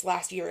focused on this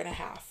last year and a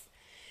half.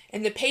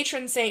 And the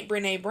patron saint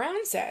Brene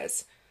Brown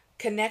says,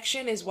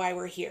 connection is why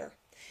we're here.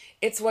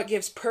 It's what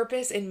gives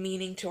purpose and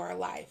meaning to our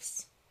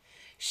lives.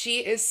 She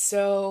is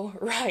so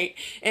right.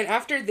 And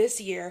after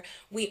this year,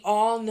 we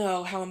all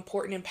know how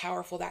important and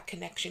powerful that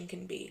connection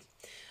can be.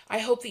 I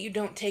hope that you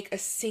don't take a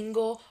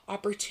single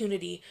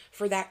opportunity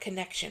for that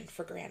connection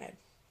for granted.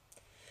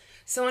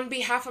 So on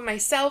behalf of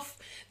myself,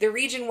 the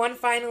Region 1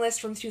 finalists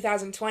from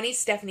 2020,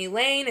 Stephanie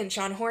Lane and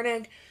Sean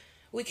Hornig,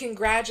 we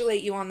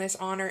congratulate you on this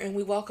honor and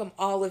we welcome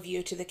all of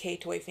you to the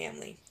K-Toy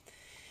family.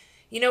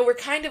 You know, we're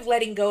kind of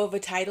letting go of a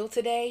title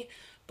today,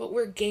 but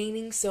we're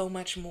gaining so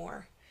much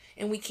more.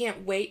 And we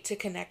can't wait to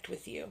connect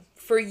with you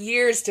for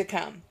years to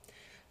come.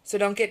 So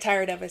don't get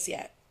tired of us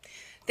yet.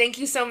 Thank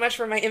you so much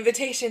for my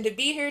invitation to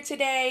be here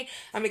today.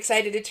 I'm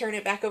excited to turn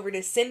it back over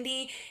to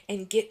Cindy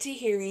and get to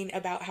hearing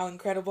about how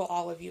incredible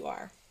all of you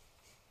are.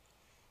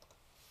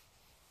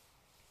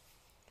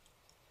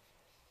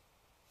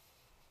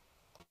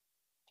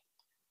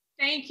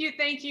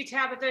 Thank you,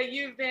 Tabitha.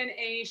 You've been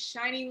a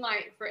shining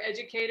light for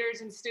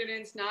educators and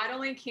students, not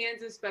only in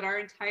Kansas, but our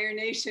entire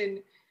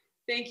nation.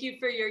 Thank you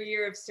for your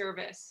year of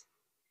service.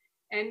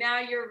 And now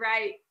you're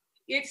right.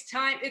 It's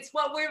time. It's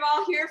what we're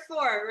all here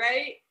for,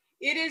 right?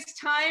 It is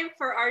time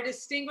for our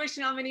distinguished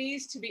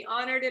nominees to be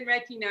honored and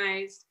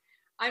recognized.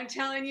 I'm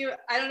telling you,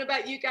 I don't know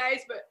about you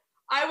guys, but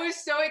I was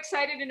so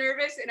excited and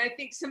nervous, and I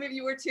think some of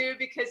you were too,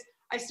 because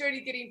I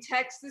started getting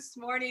texts this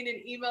morning and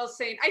emails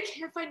saying, I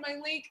can't find my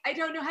link. I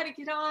don't know how to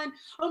get on.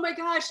 Oh my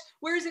gosh,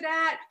 where's it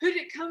at? Who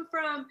did it come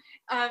from?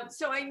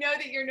 So I know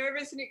that you're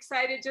nervous and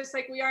excited just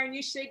like we are, and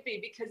you should be,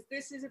 because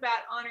this is about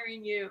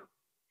honoring you.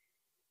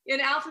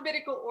 In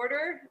alphabetical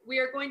order, we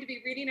are going to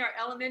be reading our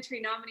elementary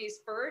nominees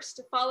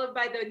first, followed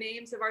by the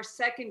names of our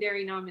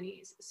secondary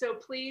nominees. So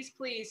please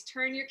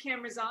turn your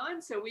cameras on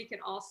so we can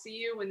all see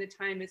you when the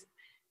time is,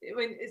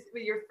 when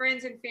your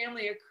friends and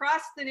family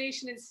across the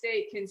nation and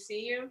state can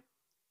see you.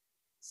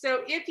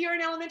 So if you're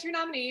an elementary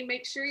nominee,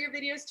 make sure your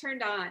video is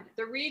turned on.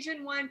 The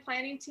Region 1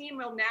 planning team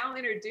will now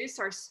introduce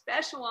our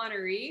special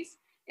honorees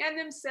and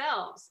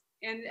themselves,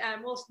 and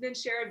we'll then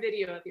share a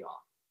video of you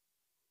all.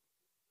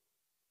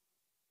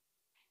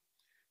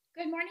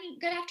 Good morning,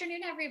 good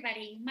afternoon,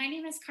 everybody. My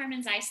name is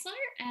Carmen Zeisler,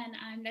 and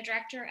I'm the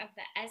director of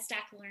the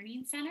SDAC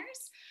Learning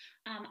Centers.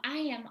 I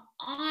am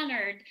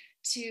honored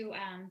to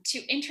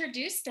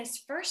introduce this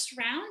first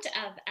round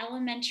of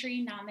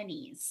elementary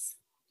nominees.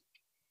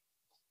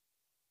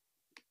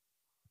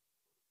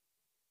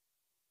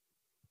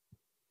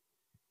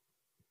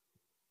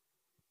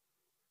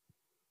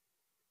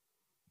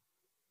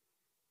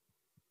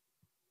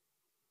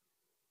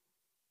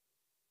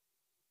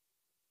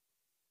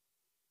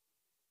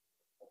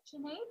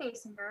 Janae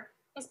Basinger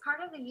is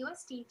part of the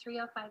USD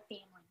 305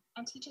 family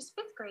and teaches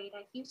 5th grade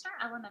at Houston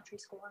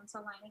Elementary School in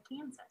Salina,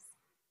 Kansas.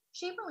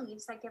 She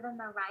believes that given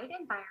the right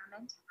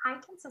environment, high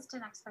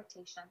consistent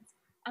expectations,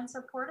 and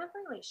supportive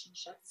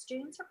relationships,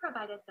 students are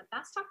provided the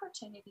best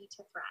opportunity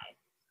to thrive.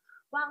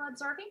 While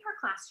observing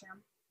her classroom,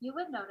 you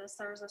would notice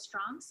there is a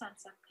strong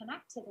sense of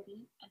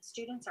connectivity and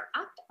students are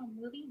up and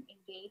moving,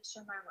 engaged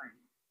in their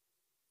learning.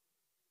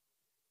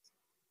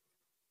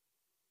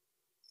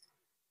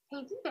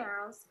 Peggy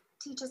Barrows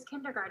teaches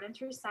kindergarten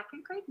through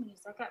 2nd grade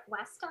music at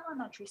West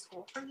Elementary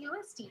School for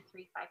USD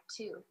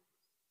 352.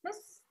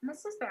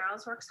 Mrs.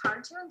 Barrows works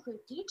hard to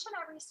include each and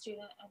every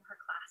student in her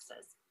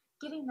classes,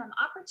 giving them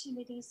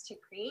opportunities to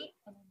create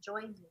and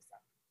enjoy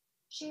music.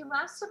 She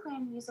loves to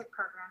plan music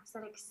programs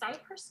that excite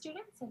her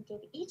students and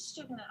give each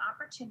student an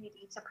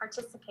opportunity to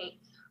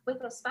participate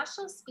with a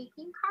special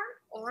speaking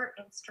part or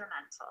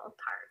instrumental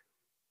part.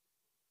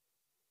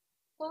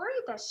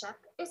 Lori Bishop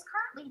is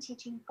currently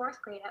teaching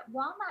 4th grade at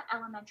Walnut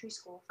Elementary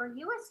School for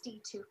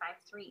USD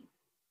 253.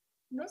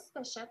 Miss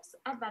Bishop's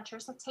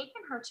adventures have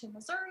taken her to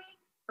Missouri,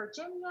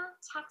 Virginia,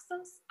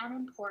 Texas, and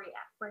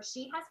Emporia, where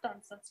she has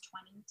been since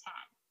 2010.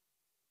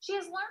 She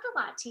has learned a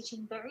lot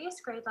teaching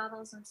various grade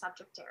levels and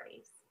subject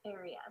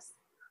areas.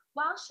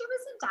 While she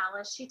was in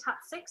Dallas, she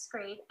taught 6th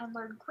grade and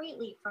learned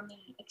greatly from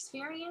the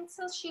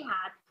experiences she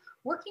had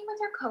working with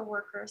her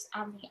coworkers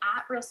and the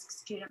at-risk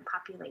student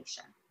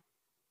population.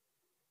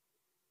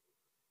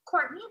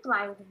 Courtney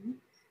Blyley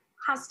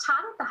has taught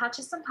at the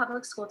Hutchinson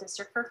Public School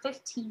District for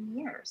 15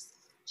 years.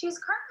 She is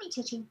currently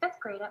teaching 5th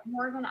grade at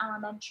Morgan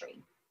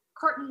Elementary.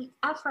 Courtney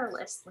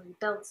effortlessly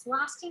builds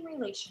lasting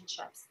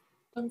relationships,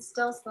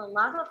 instills the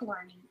love of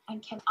learning,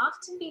 and can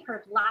often be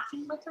heard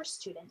laughing with her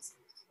students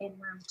in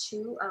room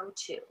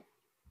 202.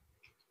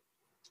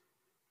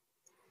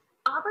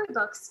 Aubrey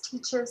Brooks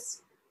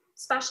teaches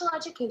special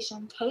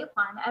education K1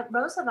 at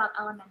Roosevelt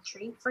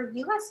Elementary for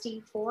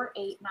USD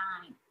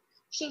 489.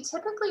 She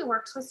typically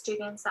works with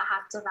students that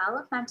have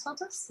developmental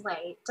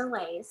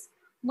delays,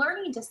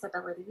 learning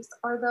disabilities,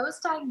 or those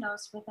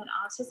diagnosed with an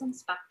autism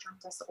spectrum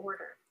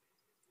disorder.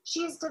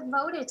 She is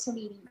devoted to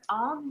meeting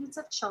all needs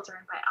of children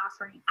by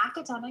offering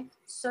academic,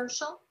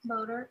 social,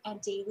 motor, and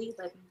daily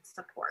living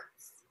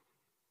supports.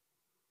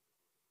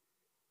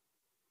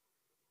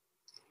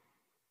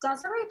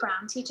 Desiree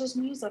Brown teaches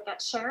music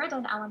at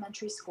Sheridan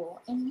Elementary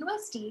School in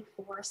USD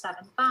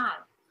 475.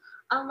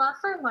 A love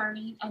for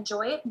learning and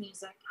joy of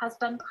music has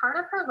been part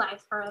of her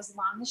life for as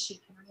long as she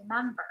can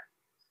remember.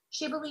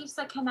 She believes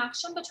the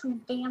connection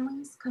between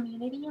families,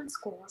 community, and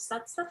school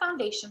sets the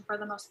foundation for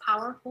the most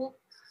powerful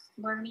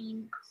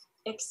learning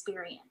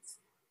experience.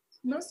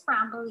 Ms.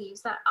 Brown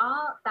believes that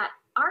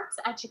arts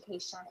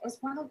education is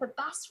one of the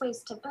best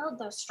ways to build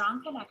those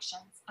strong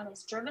connections and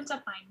is driven to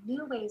find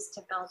new ways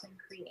to build and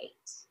create.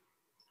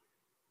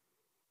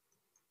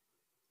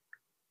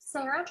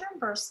 Sarah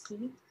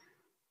Drumbersky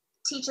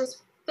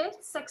teaches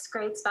 5th, 6th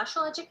grade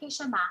special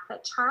education math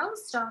at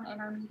Charles Stone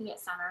Intermediate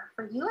Center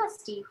for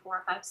USD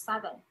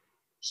 457.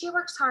 She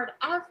works hard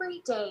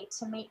every day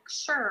to make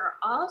sure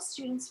all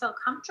students feel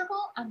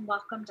comfortable and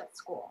welcomed at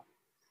school.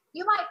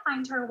 You might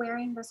find her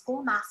wearing the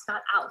school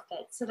mascot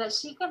outfit so that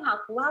she can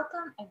help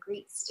welcome and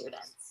greet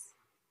students.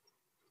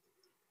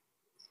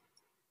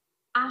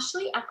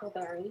 Ashley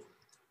Eckleberry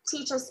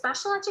teaches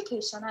special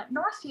education at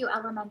Northview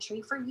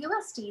Elementary for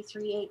USD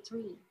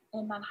 383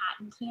 in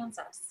Manhattan,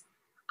 Kansas.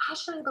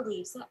 Ashley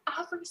believes that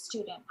every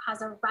student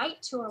has a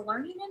right to a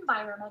learning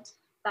environment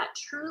that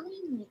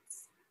truly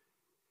meets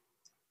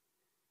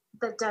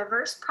the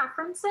diverse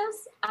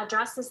preferences,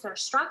 addresses their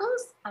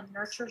struggles, and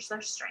nurtures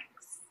their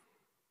strengths.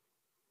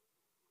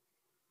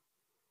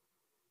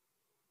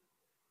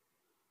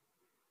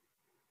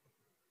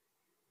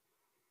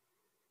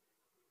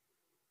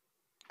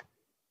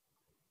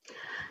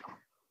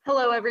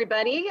 Hello,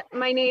 everybody.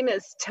 My name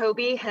is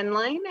Toby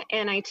Henline,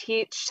 and I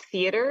teach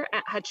theater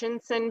at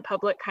Hutchinson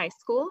Public High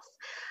Schools.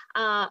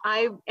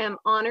 I am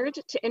honored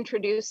to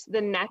introduce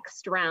the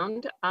next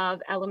round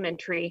of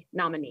elementary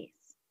nominees.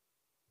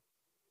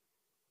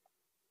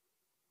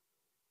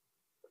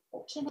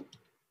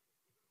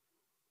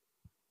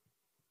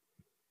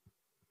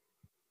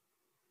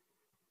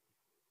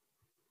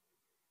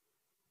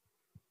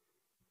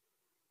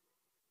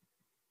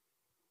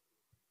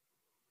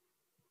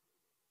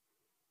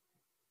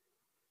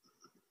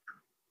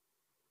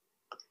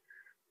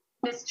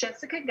 Miss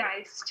Jessica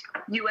Geist,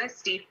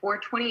 USD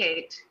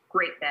 428,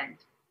 Great Bend.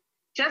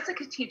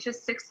 Jessica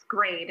teaches 6th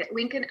grade at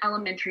Lincoln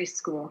Elementary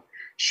School.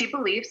 She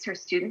believes her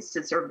students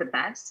deserve the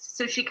best,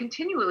 so she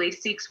continually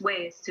seeks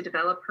ways to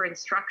develop her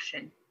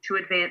instruction to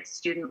advance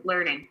student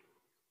learning.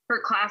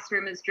 Her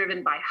classroom is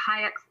driven by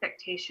high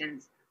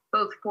expectations,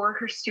 both for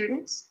her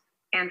students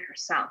and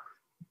herself.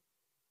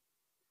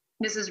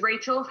 Mrs.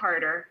 Rachel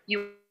Harder,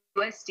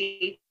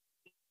 USD.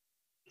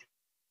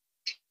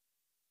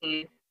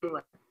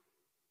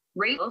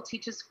 Rachel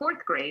teaches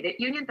 4th grade at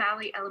Union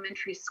Valley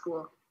Elementary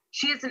School.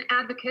 She is an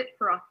advocate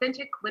for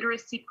authentic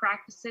literacy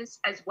practices,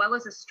 as well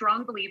as a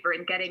strong believer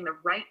in getting the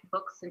right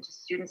books into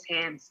students'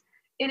 hands.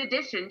 In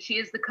addition, she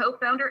is the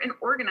co-founder and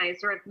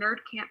organizer of Nerd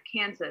Camp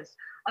Kansas,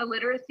 a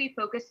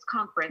literacy-focused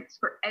conference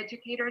for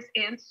educators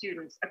and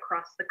students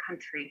across the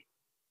country.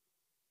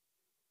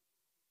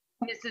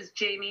 Mrs.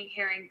 Jamie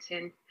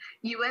Harrington,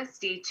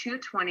 USD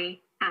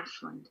 220,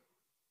 Ashland.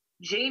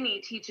 Jamie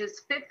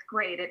teaches 5th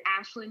grade at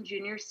Ashland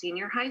Junior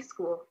Senior High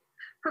School.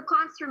 Her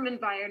classroom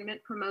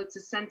environment promotes a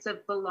sense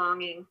of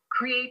belonging,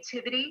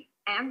 creativity,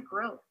 and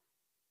growth.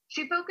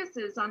 She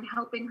focuses on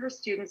helping her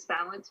students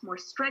balance more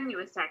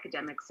strenuous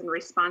academics and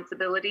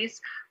responsibilities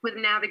with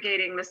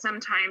navigating the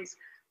sometimes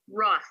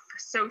rough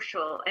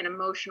social and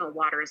emotional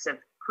waters of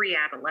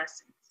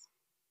pre-adolescence.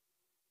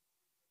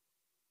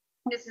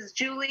 Mrs.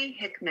 Julie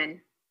Hickman,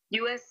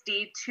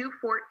 USD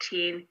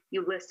 214,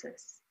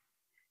 Ulysses.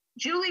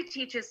 Julie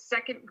teaches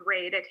 2nd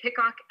grade at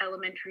Hickok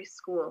Elementary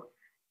School.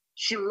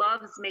 She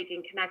loves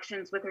making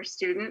connections with her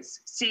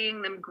students,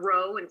 seeing them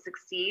grow and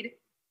succeed,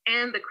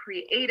 and the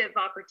creative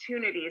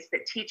opportunities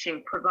that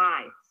teaching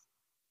provides.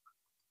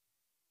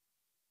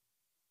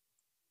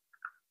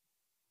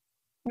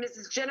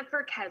 Mrs.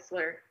 Jennifer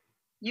Kessler,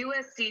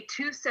 USD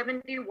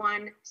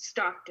 271,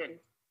 Stockton.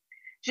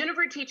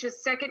 Jennifer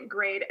teaches 2nd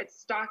grade at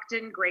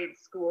Stockton Grade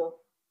School.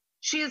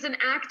 She is an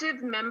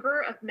active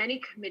member of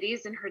many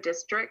committees in her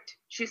district.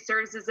 She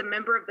serves as a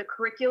member of the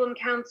Curriculum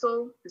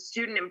Council, the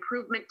Student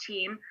Improvement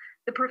Team,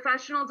 the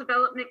Professional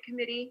Development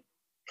Committee,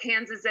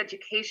 Kansas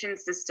Education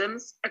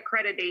Systems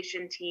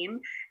Accreditation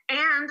Team,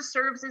 and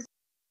serves as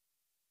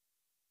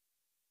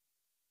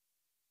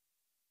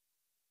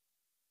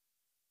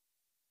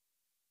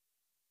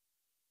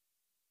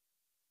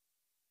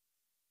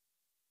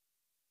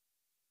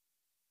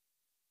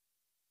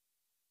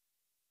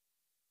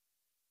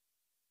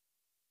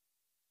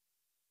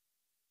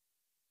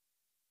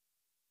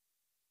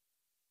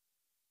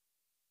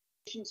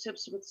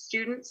relationships with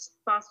students,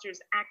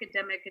 fosters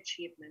academic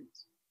achievement.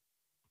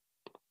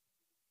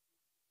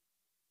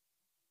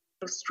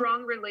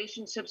 Strong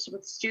relationships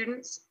with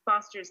students,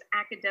 fosters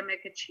academic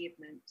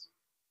achievement.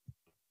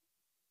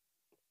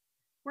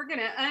 We're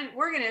gonna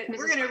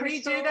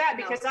redo that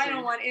because I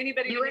don't want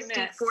anybody to be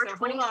missed. So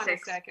hold on a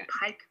second.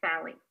 Pike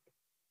Valley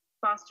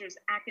fosters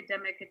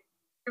academic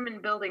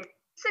and building.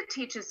 Lisa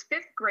teaches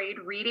 5th grade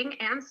reading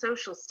and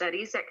social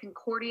studies at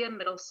Concordia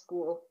Middle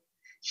School.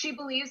 She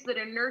believes that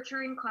a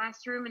nurturing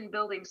classroom and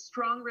building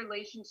strong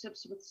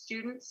relationships with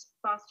students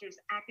fosters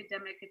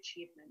academic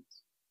achievement.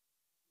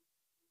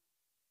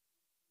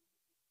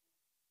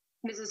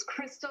 Mrs.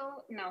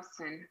 Crystal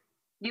Nelson,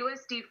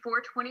 USD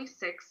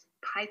 426,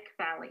 Pike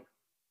Valley.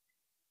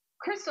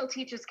 Crystal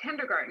teaches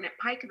kindergarten at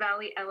Pike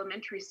Valley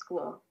Elementary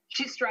School.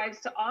 She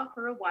strives to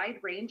offer a wide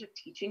range of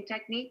teaching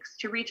techniques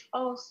to reach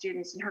all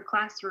students in her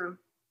classroom.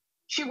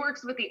 She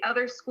works with the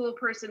other school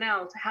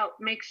personnel to help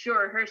make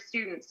sure her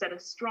students set a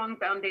strong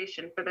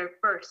foundation for their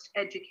first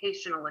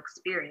educational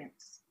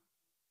experience.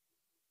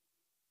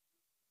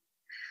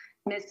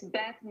 Miss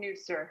Beth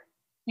Nusser,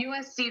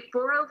 USD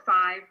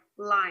 405,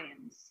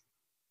 Lions.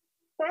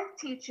 Beth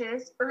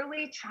teaches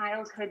early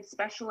childhood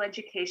special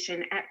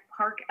education at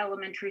Park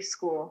Elementary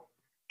School.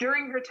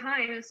 During her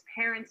time as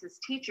parents'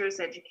 teachers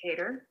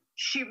educator,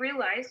 she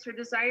realized her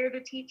desire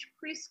to teach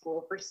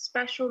preschool for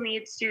special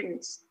needs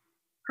students.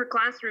 Her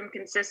classroom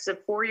consists of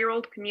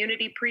 4-year-old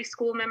community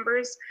preschool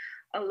members,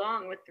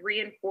 along with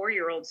 3- and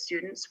 4-year-old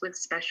students with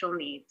special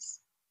needs.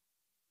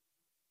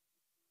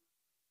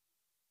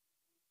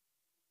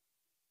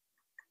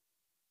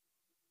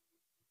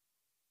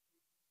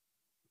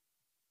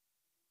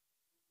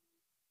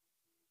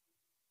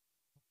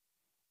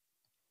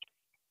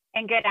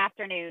 And good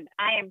afternoon.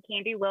 I am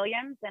Candy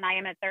Williams, and I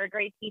am a 3rd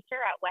grade teacher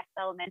at West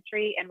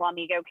Elementary in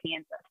Wamego,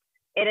 Kansas.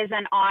 It is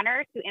an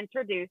honor to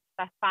introduce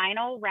the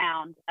final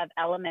round of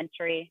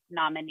elementary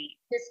nominees.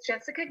 Miss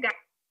Jessica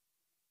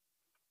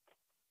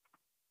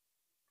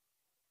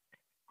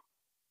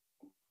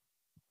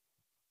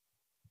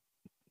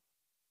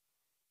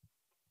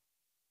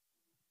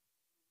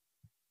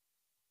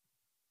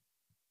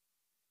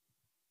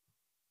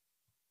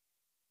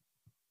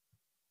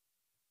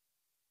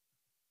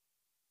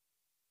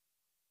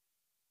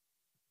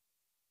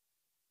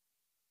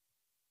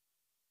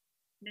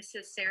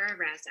Mrs. Sarah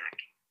Razak,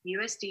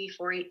 USD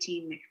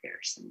 418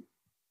 McPherson.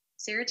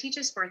 Sarah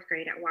teaches 4th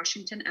grade at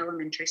Washington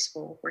Elementary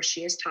School, where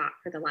she has taught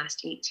for the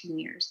last 18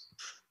 years.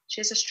 She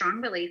has a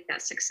strong belief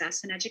that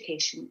success in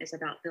education is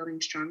about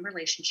building strong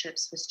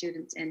relationships with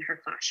students in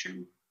her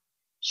classroom.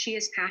 She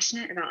is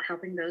passionate about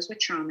helping those with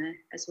trauma,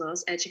 as well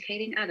as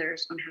educating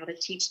others on how to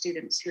teach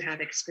students who have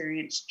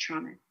experienced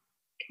trauma.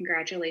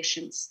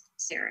 Congratulations,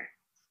 Sarah.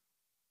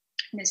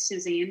 Ms.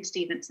 Suzanne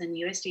Stevenson,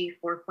 USD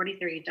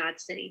 443 Dodge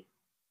City.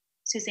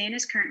 Suzanne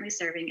is currently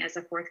serving as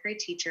a 4th grade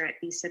teacher at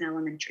Beeson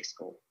Elementary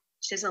School.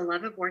 She has a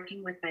love of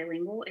working with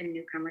bilingual and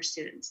newcomer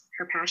students.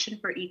 Her passion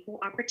for equal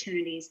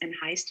opportunities and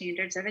high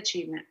standards of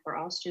achievement for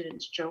all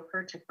students drove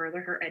her to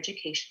further her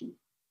education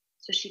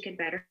so she could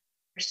better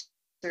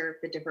serve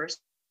the diverse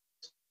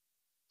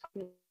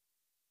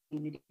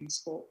community in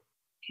school.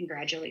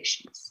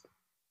 Congratulations.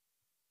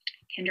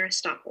 Kendra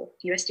Stoppel,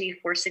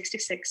 USD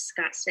 466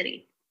 Scott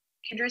City.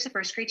 Kendra is a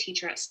 1st grade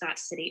teacher at Scott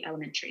City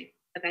Elementary.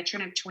 A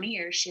veteran of 20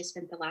 years, she has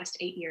spent the last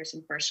 8 years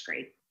in 1st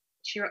grade.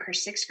 She wrote her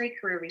 6th grade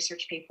career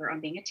research paper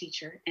on being a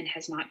teacher and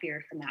has not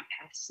veered from that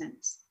path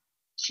since.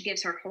 She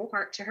gives her whole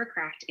heart to her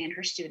craft and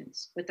her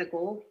students, with the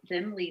goal of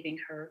them leaving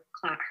her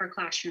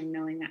classroom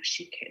knowing that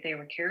they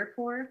were cared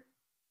for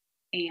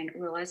and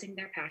realizing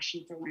their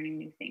passion for learning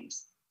new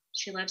things.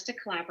 She loves to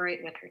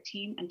collaborate with her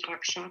team and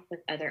talk shop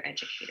with other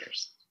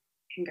educators.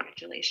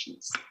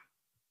 Congratulations.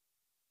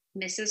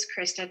 Mrs.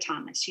 Krista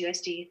Thomas,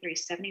 USD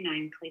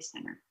 379 Clay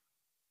Center.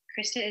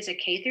 Krista is a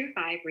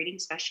K-5 reading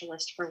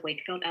specialist for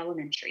Wakefield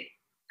Elementary.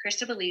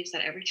 Krista believes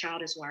that every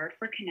child is wired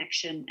for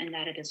connection and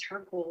that it is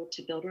her goal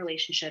to build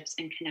relationships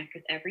and connect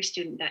with every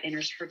student that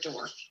enters her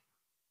door.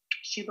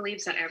 She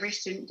believes that every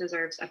student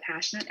deserves a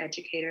passionate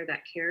educator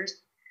that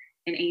cares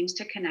and aims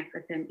to connect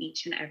with them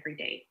each and every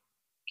day.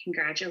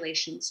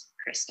 Congratulations,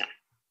 Krista.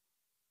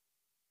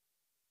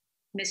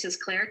 Mrs.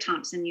 Claire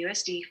Thompson,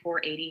 USD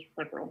 480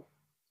 Liberal.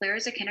 Claire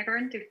is a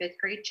kindergarten through 5th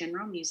grade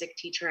general music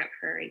teacher at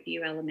Prairie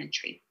View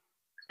Elementary.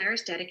 Claire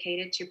is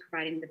dedicated to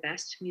providing the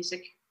best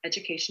music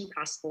education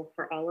possible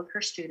for all of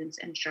her students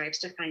and strives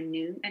to find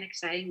new and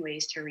exciting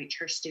ways to reach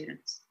her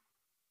students.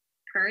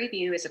 Prairie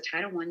View is a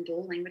Title I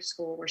dual language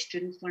school where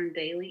students learn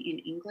daily in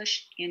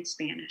English and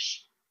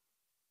Spanish.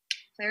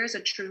 Claire is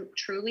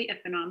truly a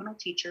phenomenal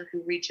teacher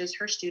who reaches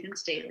her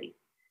students daily,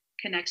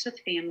 connects with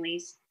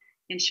families,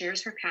 and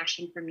shares her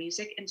passion for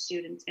music and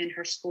students in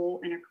her school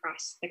and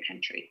across the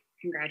country.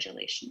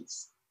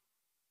 Congratulations.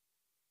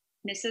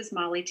 Mrs.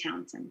 Molly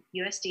Townsend,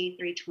 USD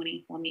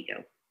 320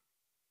 Wamego.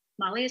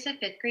 Molly is a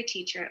 5th grade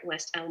teacher at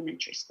West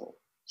Elementary School.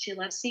 She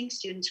loves seeing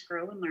students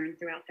grow and learn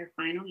throughout their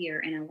final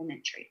year in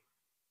elementary.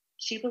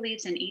 She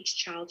believes in each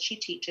child she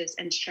teaches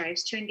and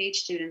strives to engage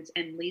students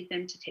and lead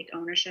them to take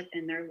ownership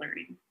in their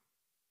learning.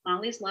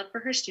 Molly's love for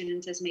her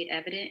students is made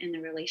evident in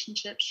the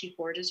relationships she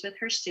forges with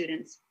her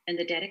students and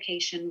the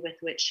dedication with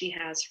which she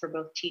has for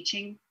both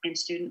teaching and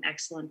student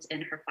excellence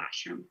in her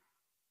classroom.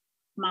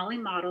 Molly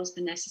models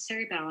the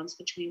necessary balance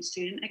between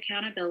student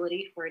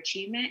accountability for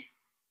achievement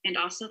and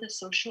also the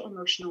social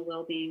emotional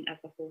well-being of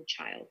the whole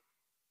child.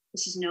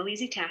 This is no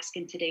easy task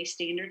in today's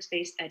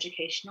standards-based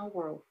educational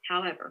world.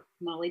 However,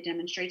 Molly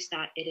demonstrates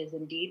that it is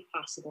indeed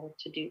possible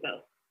to do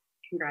both.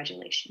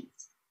 Congratulations.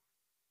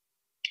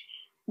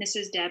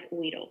 Mrs. Deb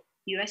Weedle,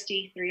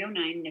 USD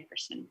 309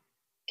 Nickerson.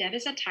 Deb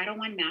is a Title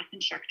I math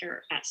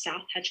instructor at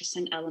South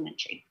Hutchison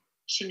Elementary.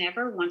 She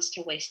never wants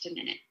to waste a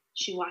minute.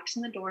 She walks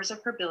in the doors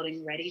of her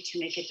building ready to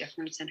make a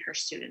difference in her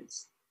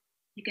students.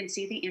 You can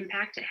see the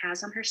impact it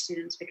has on her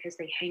students because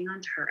they hang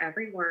on to her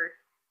every word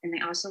and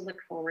they also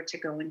look forward to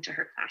going to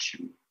her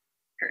classroom.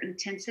 Her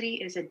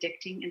intensity is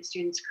addicting and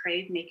students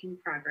crave making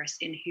progress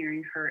in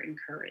hearing her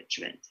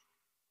encouragement.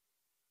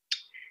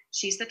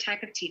 She's the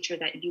type of teacher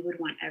that you would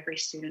want every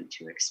student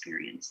to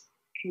experience.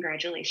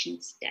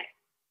 Congratulations, Deb.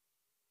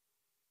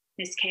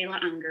 Ms.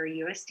 Kayla Unger,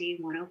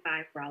 USD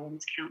 105,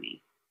 Rollins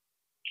County.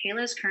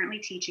 Kayla is currently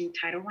teaching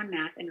Title I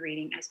Math and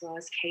Reading as well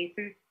as K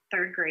through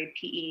 3rd grade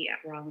PE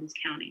at Rollins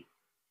County.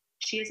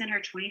 She is in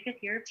her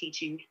 25th year of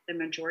teaching. The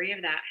majority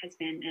of that has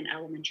been in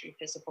elementary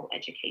physical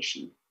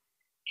education.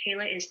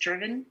 Kayla is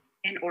driven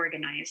and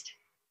organized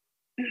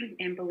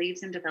and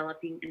believes in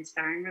developing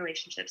inspiring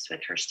relationships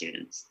with her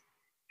students.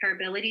 Her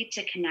ability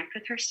to connect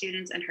with her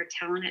students and her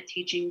talent at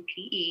teaching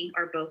PE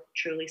are both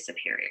truly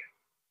superior.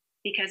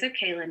 Because of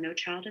Kayla, no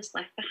child is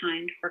left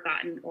behind,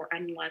 forgotten, or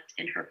unloved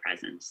in her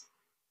presence.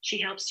 She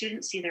helps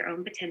students see their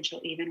own potential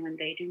even when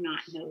they do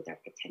not know their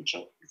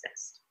potential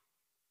exists.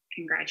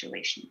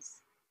 Congratulations.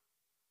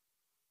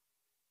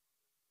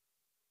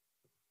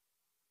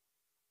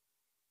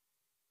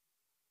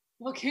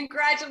 Well,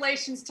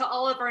 congratulations to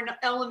all of our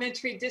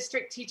elementary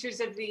district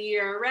teachers of the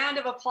year. A round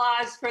of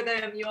applause for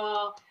them, you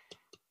all.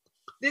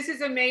 This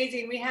is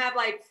amazing. We have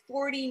like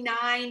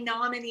 49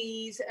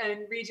 nominees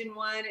in Region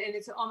 1, and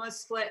it's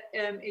almost split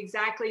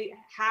exactly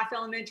half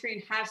elementary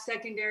and half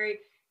secondary.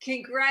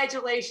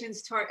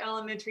 Congratulations to our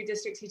elementary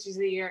district teachers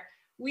of the year.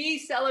 We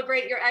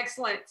celebrate your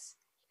excellence.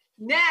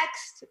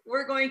 Next,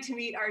 we're going to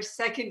meet our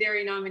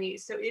secondary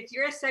nominees. So if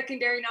you're a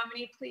secondary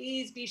nominee,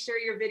 please be sure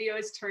your video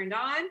is turned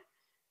on.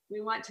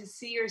 We want to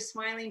see your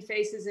smiling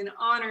faces and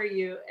honor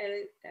you.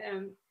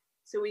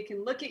 So we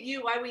can look at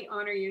you while we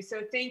honor you.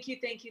 So thank you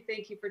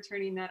for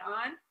turning that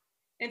on.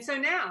 And so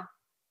now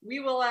we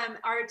will,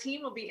 our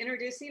team will be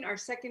introducing our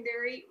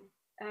secondary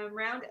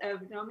round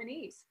of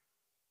nominees.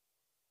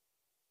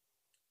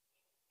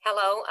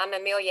 Hello, I'm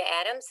Amelia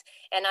Adams,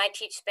 and I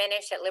teach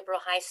Spanish at Liberal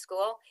High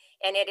School,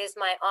 and it is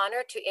my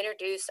honor to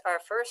introduce our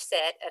first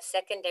set of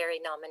secondary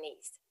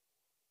nominees.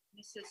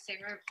 Mrs.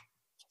 Sarah.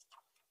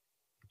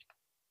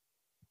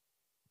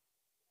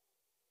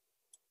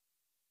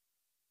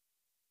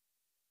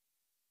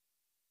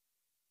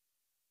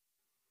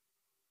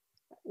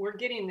 We're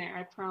getting there,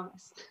 I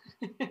promise.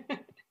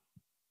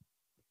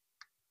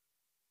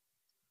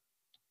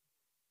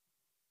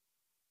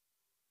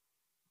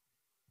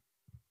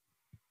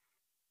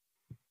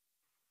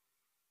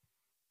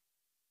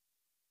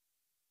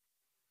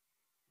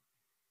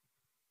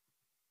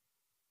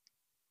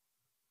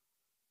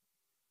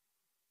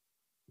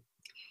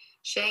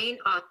 Shane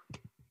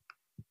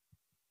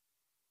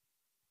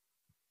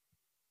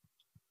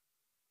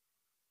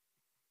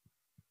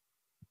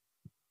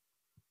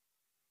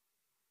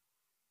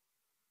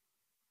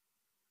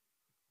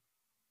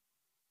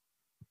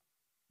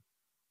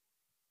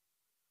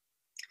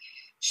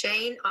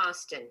Shane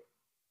Austin,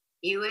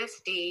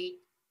 USD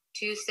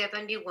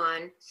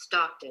 271,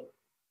 Stockton,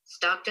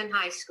 Stockton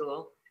High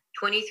School,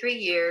 23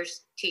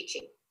 years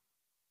teaching.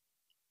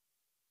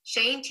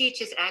 Shane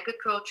teaches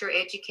agriculture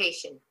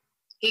education.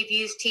 He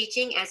views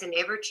teaching as an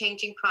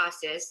ever-changing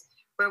process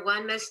where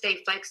one must stay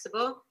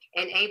flexible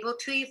and able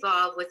to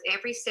evolve with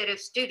every set of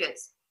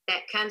students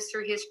that comes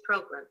through his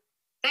program.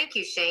 Thank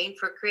you, Shane,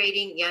 for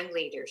creating young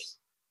leaders.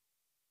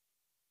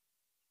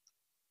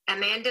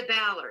 Amanda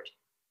Ballard,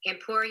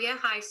 Emporia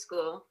High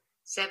School,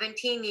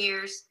 17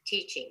 years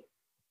teaching.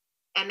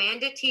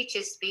 Amanda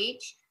teaches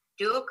speech,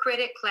 dual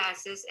credit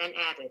classes, and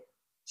AVID.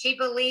 She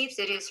believes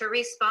it is her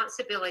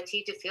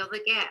responsibility to fill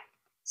the gap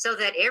so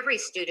that every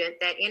student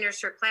that enters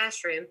her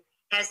classroom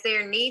has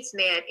their needs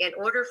met in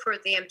order for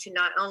them to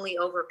not only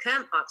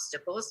overcome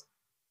obstacles.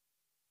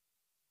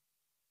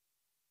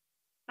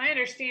 I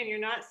understand you're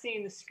not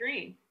seeing the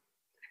screen.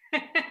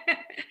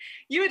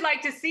 You would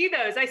like to see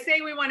those. I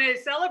say we want to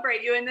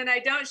celebrate you and then I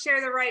don't share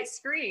the right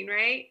screen,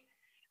 right?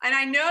 And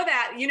I know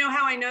that, you know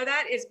how I know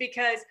that is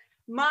because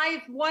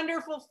my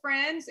wonderful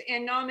friends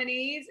and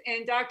nominees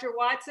and Dr.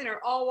 Watson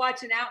are all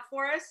watching out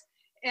for us.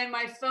 And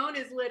my phone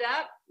is lit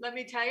up. Let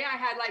me tell you, I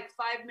had like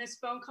 5 missed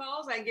phone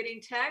calls. I'm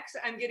getting texts.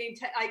 I'm getting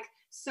like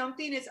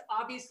something is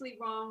obviously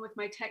wrong with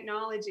my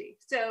technology.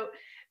 So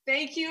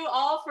thank you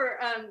all for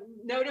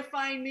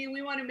notifying me.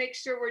 We want to make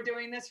sure we're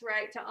doing this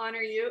right to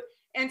honor you.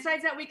 And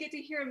besides that, we get to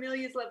hear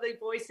Amelia's lovely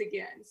voice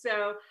again.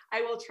 So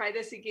I will try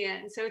this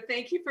again. So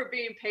thank you for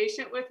being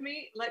patient with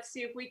me. Let's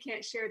see if we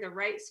can't share the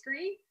right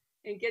screen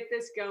and get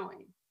this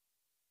going.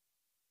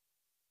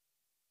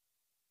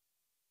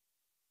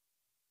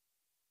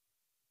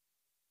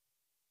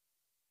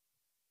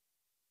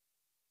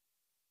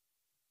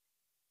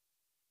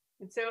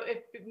 And so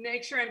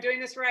make sure I'm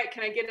doing this right.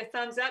 Can I get a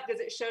thumbs up? Does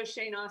it show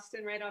Shane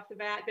Austin right off the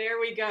bat? There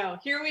we go.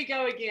 Here we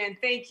go again.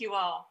 Thank you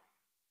all.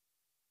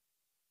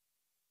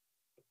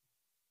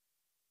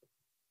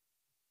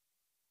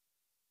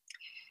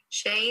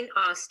 Shane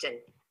Austin,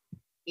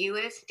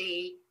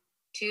 USD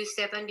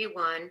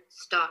 271,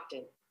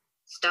 Stockton,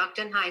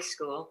 Stockton High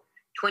School,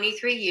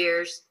 23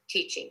 years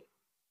teaching.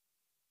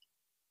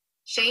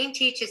 Shane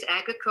teaches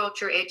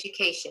agriculture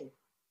education.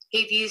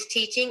 He views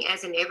teaching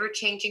as an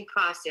ever-changing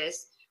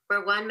process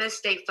where one must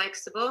stay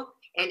flexible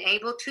and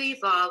able to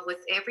evolve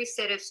with every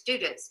set of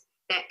students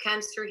that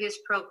comes through his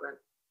program.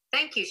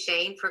 Thank you,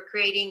 Shane, for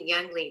creating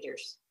young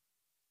leaders.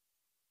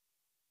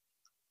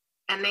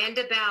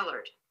 Amanda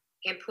Ballard,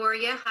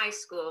 Emporia High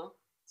School,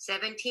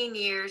 17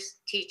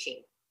 years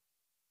teaching.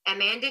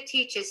 Amanda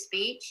teaches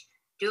speech,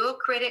 dual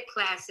credit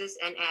classes,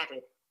 and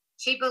added.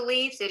 She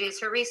believes it is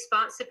her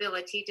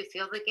responsibility to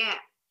fill the gap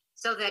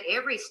so that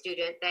every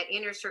student that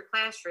enters her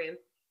classroom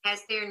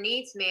has their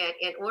needs met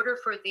in order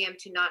for them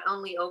to not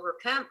only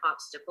overcome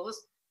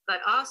obstacles, but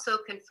also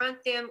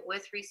confront them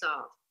with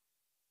resolve.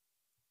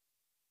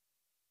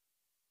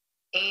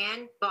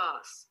 Ann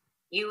Boss,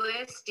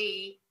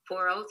 USD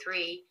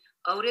 403,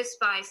 Otis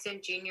Bison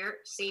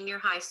Senior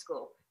High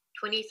School,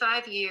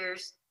 25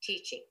 years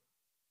teaching.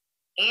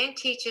 Ann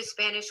teaches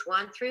Spanish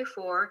 1 through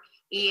 4,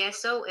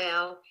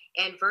 ESOL,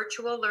 and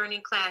virtual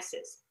learning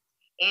classes.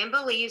 Ann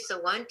believes the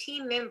one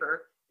team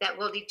member that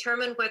will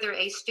determine whether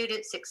a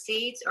student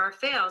succeeds or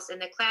fails in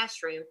the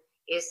classroom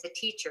is the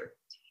teacher.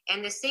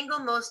 And the single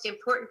most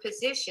important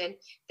position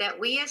that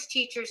we as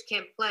teachers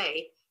can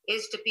play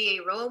is to be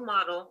a role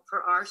model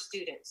for our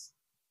students.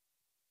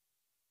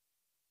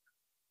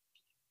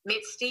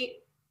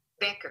 Misty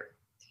Becker,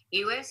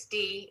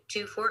 USD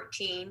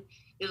 214,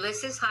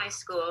 Ulysses High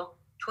School,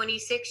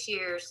 26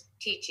 years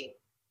teaching.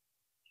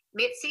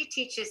 Mitzi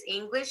teaches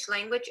English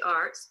language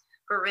arts,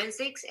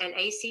 forensics, and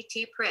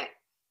ACT prep.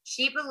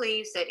 She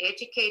believes that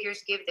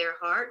educators give their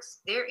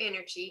hearts, their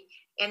energy,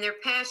 and their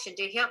passion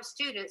to help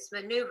students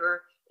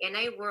maneuver in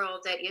a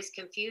world that is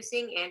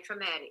confusing and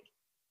traumatic.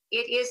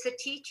 It is the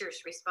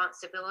teacher's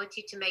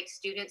responsibility to make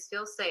students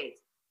feel safe,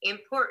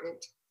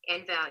 important,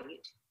 and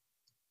valued.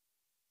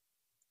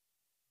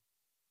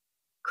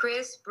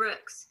 Chris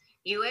Brooks,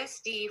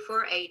 USD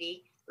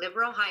 480,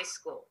 Liberal High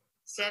School,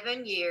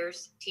 7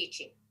 years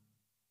teaching.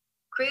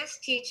 Chris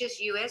teaches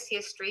U.S.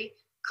 history,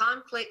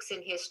 conflicts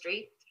in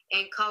history,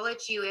 and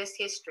college U.S.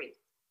 history.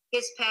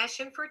 His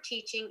passion for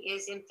teaching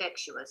is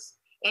infectious,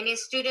 and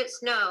his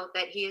students know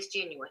that he is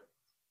genuine.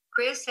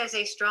 Chris has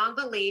a strong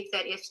belief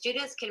that if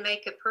students can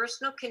make a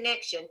personal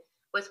connection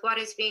with what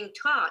is being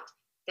taught,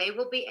 they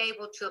will be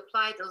able to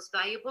apply those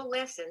valuable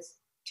lessons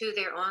to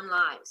their own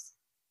lives.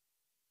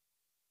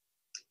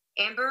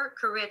 Amber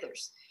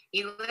Carruthers,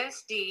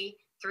 USD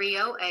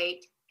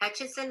 308,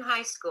 Hutchinson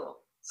High School,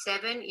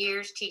 7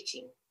 years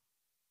teaching.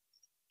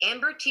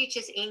 Amber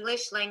teaches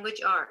English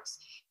language arts.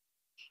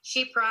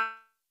 She prioritizes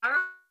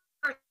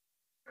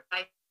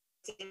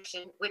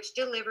which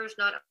delivers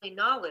not only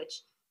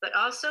knowledge, but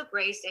also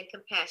grace and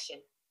compassion.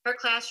 Her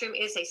classroom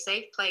is a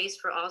safe place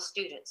for all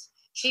students.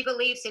 She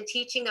believes in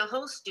teaching the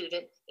whole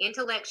student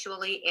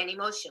intellectually and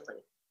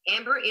emotionally.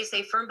 Amber is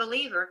a firm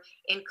believer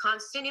in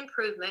constant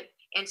improvement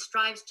and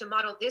strives to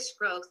model this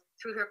growth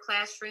through her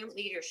classroom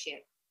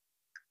leadership.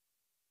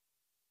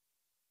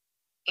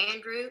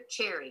 Andrew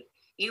Cherry,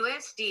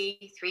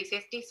 USD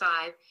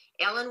 355,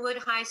 Ellenwood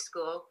High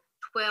School,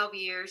 12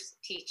 years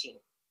teaching.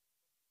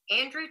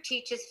 Andrew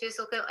teaches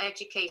physical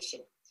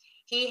education.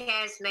 He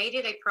has made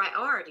it a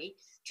priority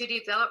to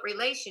develop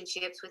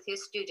relationships with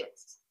his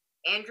students.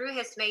 Andrew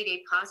has made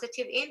a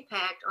positive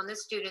impact on the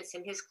students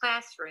in his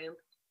classroom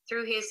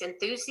through his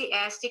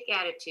enthusiastic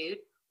attitude,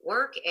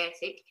 work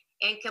ethic,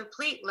 and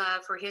complete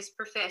love for his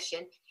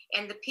profession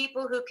and the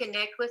people who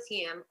connect with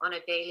him on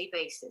a daily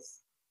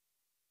basis.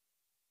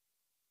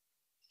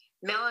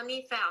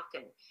 Melanie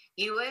Falcon,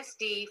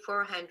 USD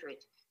 400,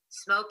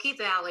 Smoky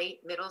Valley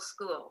Middle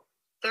School,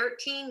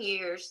 13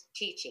 years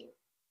teaching.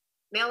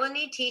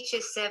 Melanie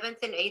teaches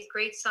 7th and 8th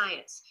grade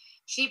science.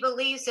 She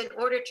believes in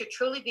order to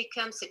truly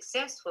become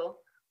successful,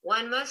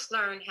 one must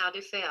learn how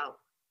to fail.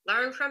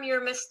 Learn from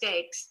your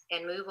mistakes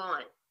and move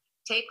on.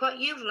 Take what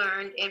you've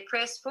learned and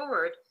press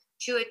forward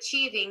to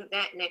achieving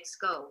that next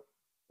goal.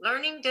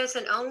 Learning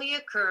doesn't only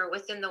occur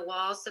within the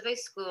walls of a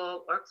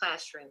school or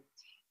classroom.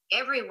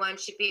 Everyone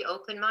should be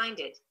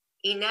open-minded,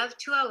 enough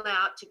to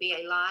allow it to be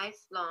a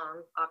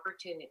lifelong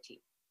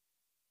opportunity.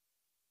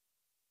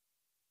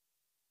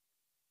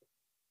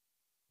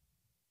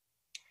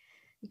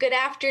 Good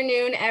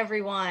afternoon,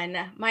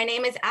 everyone. My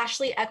name is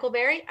Ashley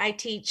Eckleberry. I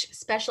teach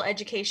special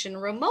education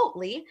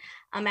remotely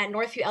at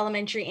Northview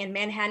Elementary in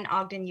Manhattan,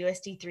 Ogden,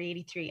 USD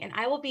 383, and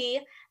I will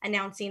be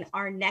announcing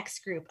our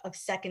next group of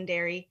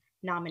secondary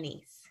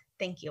nominees.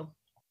 Thank you.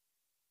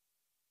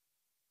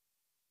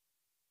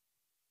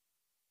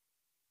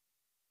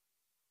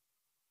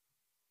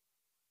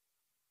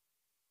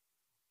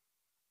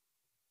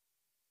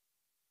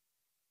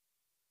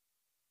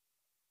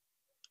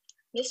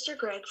 Mr.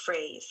 Greg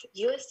Fraze,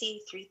 USD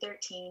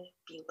 313,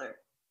 Bueller.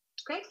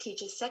 Greg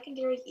teaches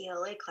secondary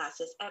ELA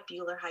classes at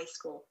Bueller High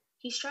School.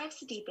 He strives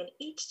to deepen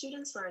each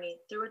student's learning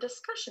through a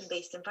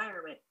discussion-based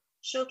environment,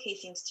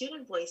 showcasing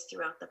student voice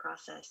throughout the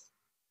process.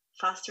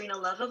 Fostering a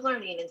love of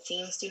learning and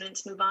seeing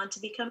students move on to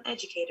become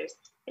educators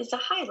is a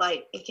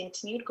highlight and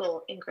continued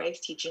goal in Greg's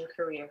teaching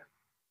career.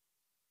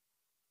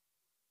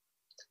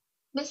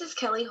 Mrs.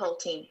 Kelly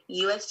Holting,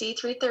 USD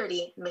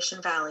 330,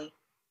 Mission Valley.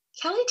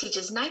 Kelly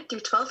teaches 9th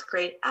through 12th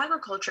grade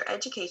agriculture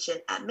education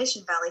at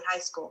Mission Valley High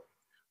School.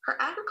 Her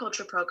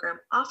agriculture program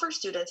offers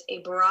students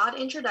a broad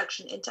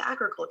introduction into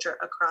agriculture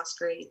across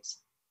grades.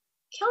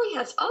 Kelly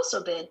has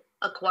also been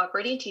a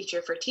cooperating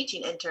teacher for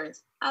teaching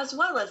interns, as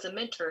well as a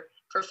mentor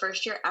for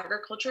first-year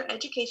agriculture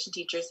education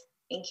teachers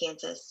in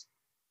Kansas.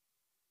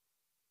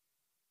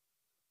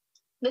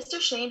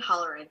 Mr. Shane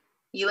Holleran,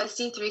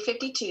 USD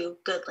 352,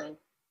 Goodland.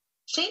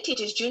 Shane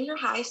teaches junior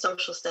high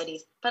social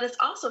studies, but has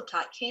also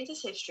taught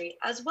Kansas history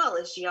as well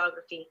as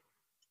geography.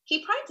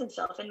 He prides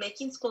himself in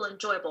making school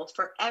enjoyable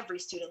for every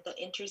student that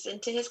enters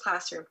into his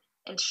classroom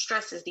and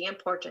stresses the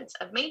importance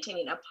of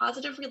maintaining a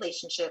positive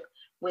relationship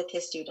with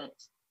his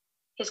students.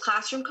 His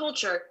classroom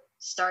culture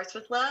starts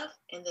with love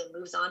and then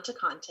moves on to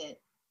content.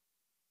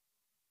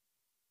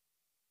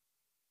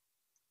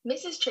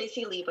 Mrs.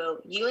 Tracy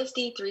Lebo,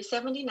 USD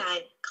 379,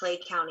 Clay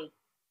County.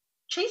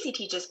 Tracy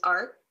teaches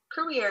art,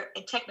 career,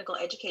 and technical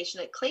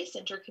education at Clay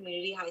Center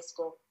Community High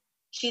School.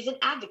 She's an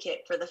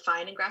advocate for the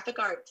fine and graphic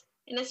arts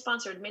and has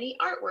sponsored many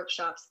art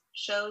workshops,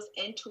 shows,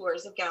 and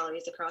tours of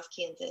galleries across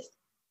Kansas.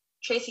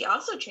 Tracy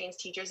also trains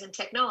teachers in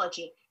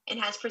technology and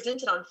has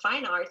presented on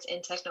fine arts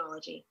and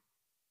technology.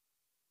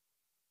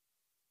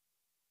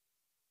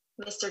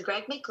 Mr.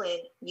 Greg McLinn,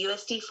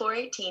 USD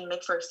 418,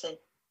 McPherson.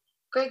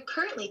 Greg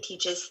currently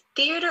teaches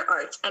theater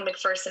arts at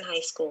McPherson High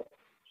School.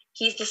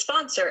 He's the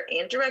sponsor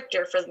and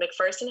director for the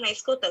McPherson High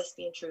School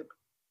Thespian Troupe.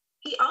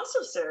 He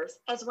also serves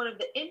as one of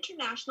the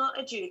international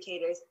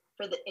adjudicators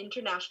for the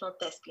International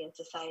Thespian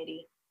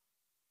Society.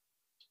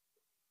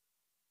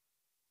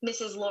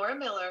 Mrs. Laura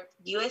Miller,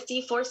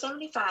 USD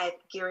 475,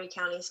 Geary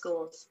County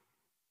Schools.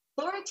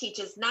 Laura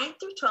teaches 9th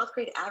through 12th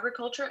grade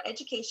agriculture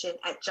education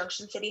at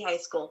Junction City High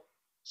School.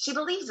 She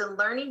believes in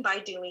learning by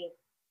doing.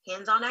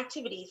 Hands-on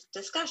activities,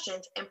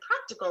 discussions, and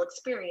practical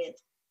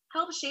experience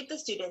help shape the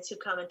students who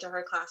come into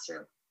her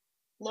classroom.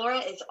 Laura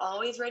is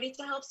always ready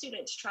to help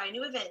students try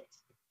new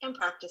events and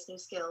practice new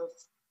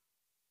skills.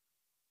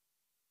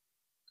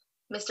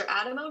 Mr.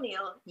 Adam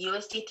O'Neill,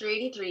 USD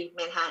 383,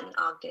 Manhattan,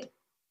 Ogden.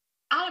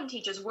 Adam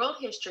teaches world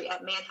history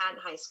at Manhattan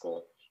High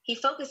School. He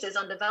focuses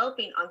on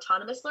developing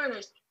autonomous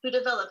learners who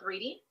develop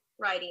reading,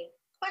 writing,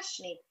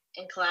 questioning,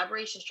 and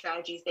collaboration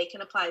strategies they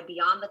can apply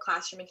beyond the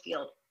classroom and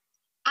field.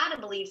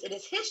 Adam believes it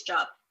is his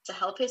job to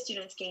help his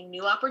students gain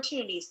new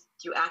opportunities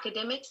through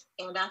academics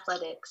and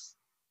athletics.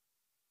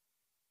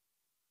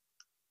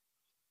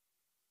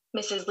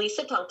 Mrs.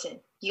 Lisa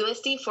Pelton,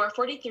 USD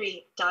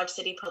 443, Dodge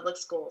City Public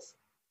Schools.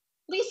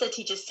 Lisa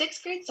teaches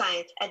 6th grade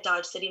science at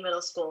Dodge City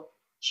Middle School.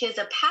 She has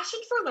a passion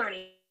for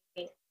learning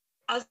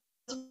as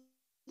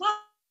well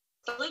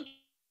as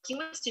working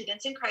with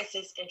students in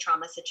crisis and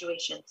trauma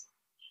situations.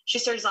 She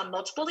serves on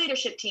multiple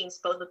leadership teams,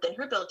 both within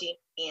her building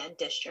and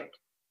district.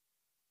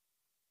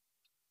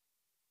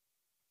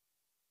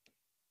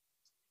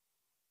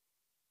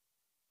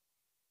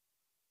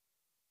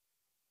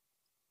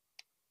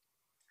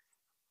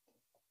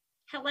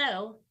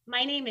 Hello,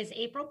 my name is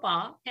April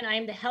Baugh, and I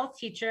am the health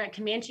teacher at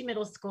Comanche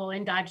Middle School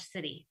in Dodge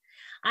City.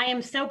 I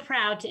am so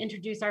proud to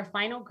introduce our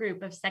final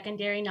group of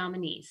secondary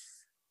nominees.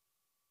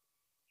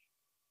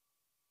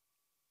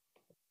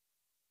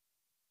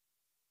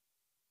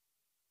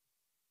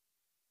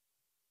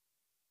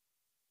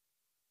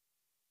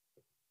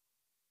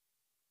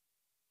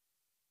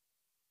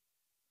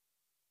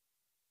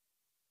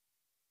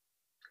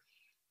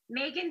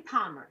 Megan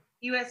Palmer,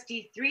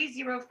 USD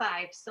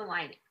 305,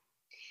 Salina.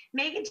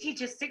 Megan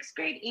teaches 6th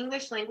grade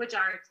English language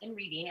arts and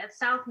reading at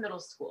South Middle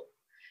School.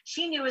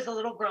 She knew as a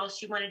little girl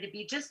she wanted to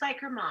be just like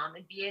her mom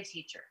and be a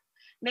teacher.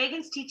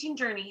 Megan's teaching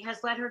journey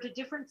has led her to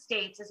different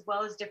states as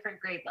well as different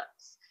grade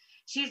levels.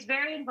 She is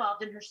very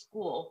involved in her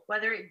school,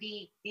 whether it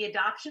be the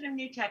adoption of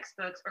new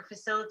textbooks or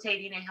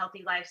facilitating a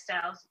healthy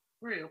lifestyles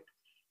group.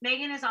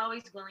 Megan is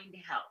always willing to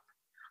help.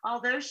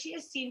 Although she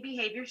has seen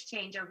behaviors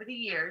change over the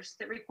years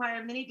that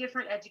require many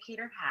different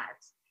educator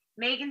hats,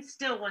 Megan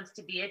still wants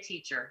to be a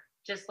teacher,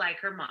 just like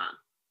her mom.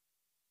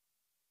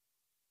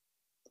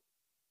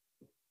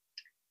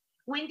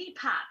 Wendy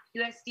Pop,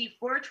 USD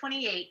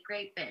 428,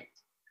 Great Bend.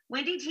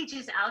 Wendy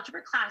teaches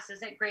algebra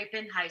classes at Great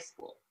Bend High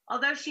School.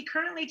 Although she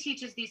currently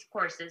teaches these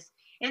courses,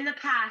 in the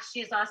past, she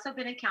has also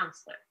been a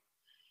counselor.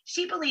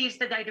 She believes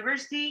that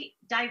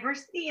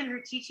diversity in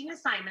her teaching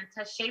assignments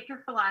has shaped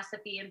her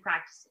philosophy and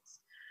practices.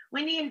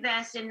 Wendy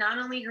invests in not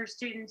only her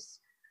students,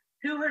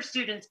 who her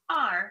students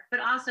are, but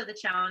also the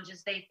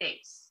challenges they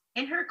face.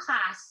 In her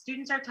class,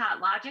 students are taught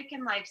logic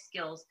and life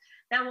skills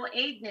that will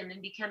aid them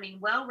in becoming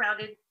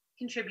well-rounded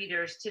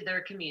contributors to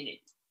their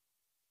community.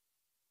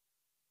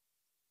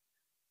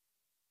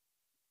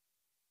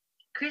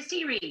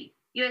 Christy Reed,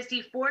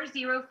 USD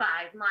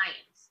 405,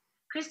 Lyons.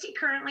 Christy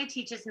currently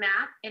teaches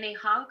math in a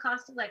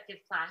Holocaust elective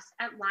class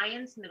at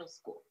Lyons Middle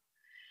School.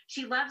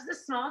 She loves the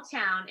small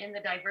town and the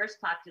diverse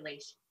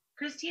population.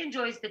 Christy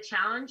enjoys the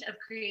challenge of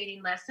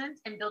creating lessons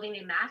and building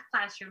a math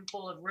classroom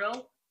full of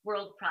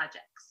real-world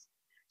projects.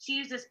 She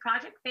uses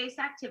project-based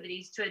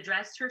activities to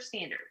address her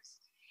standards.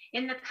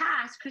 In the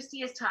past,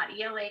 Christy has taught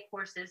ELA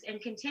courses and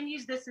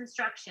continues this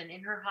instruction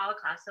in her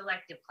Holocaust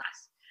elective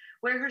class,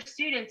 where her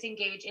students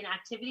engage in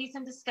activities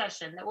and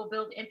discussion that will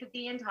build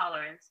empathy and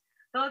tolerance,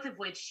 both of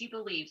which she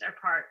believes are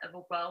part of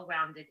a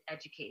well-rounded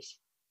education.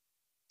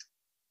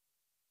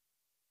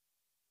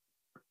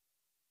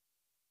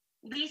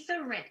 Lisa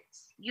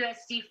Rentz,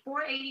 USD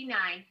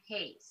 489,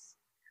 Hayes.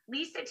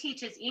 Lisa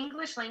teaches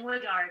English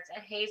language arts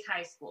at Hayes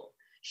High School.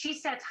 She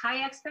sets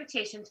high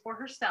expectations for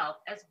herself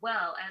as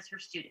well as her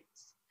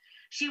students.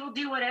 She will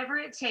do whatever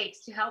it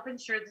takes to help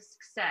ensure the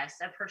success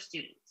of her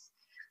students.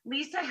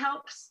 Lisa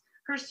helps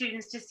her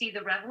students to see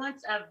the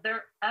relevance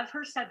of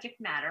her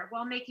subject matter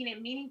while making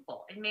it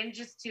meaningful, and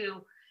manages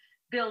to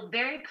build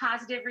very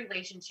positive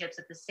relationships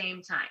at the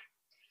same time.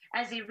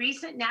 As a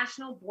recent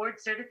national board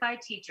certified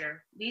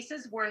teacher,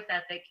 Lisa's work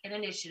ethic and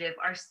initiative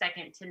are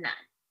second to none.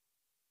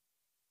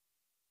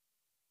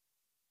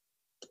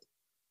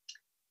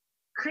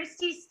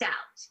 Christy Stout,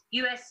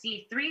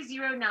 USC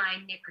 309,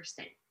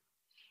 Nickerson.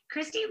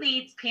 Christy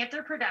leads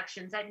Panther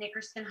Productions at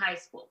Nickerson High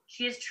School.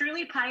 She has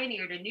truly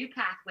pioneered a new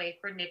pathway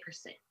for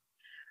Nickerson.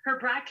 Her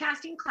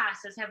broadcasting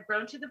classes have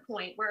grown to the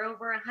point where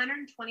over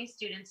 120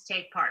 students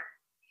take part.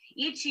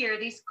 Each year,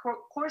 these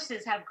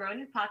courses have grown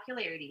in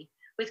popularity,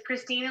 with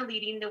Christina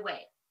leading the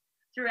way.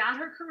 Throughout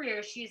her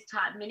career, she has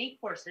taught many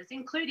courses,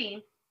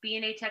 including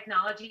being a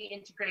technology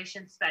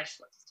integration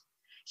specialist.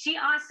 She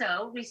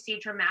also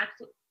received her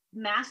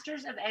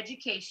Master's of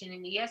Education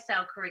in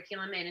ESL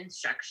Curriculum and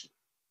Instruction.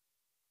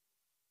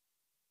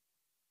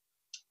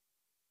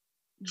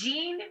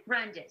 Jean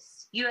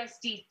Rundis,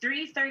 USD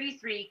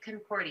 333,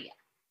 Concordia.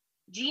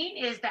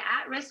 Jean is the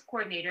at-risk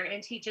coordinator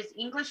and teaches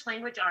English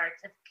language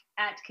arts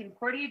at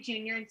Concordia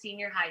Junior and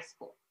Senior High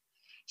School.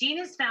 Jean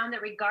has found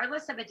that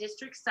regardless of a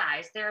district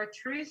size, there are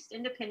truths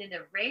independent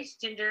of race,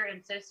 gender,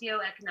 and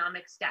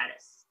socioeconomic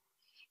status.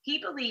 He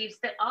believes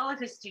that all of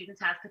his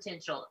students have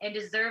potential and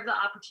deserve the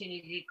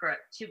opportunity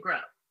to grow.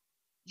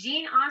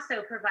 Jean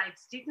also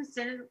provides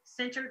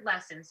student-centered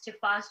lessons to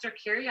foster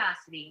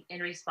curiosity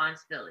and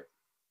responsibility.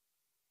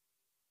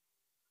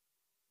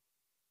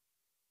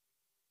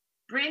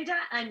 Brenda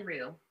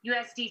Unruh,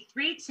 USD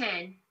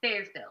 310,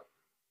 Fairfield.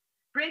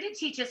 Brenda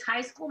teaches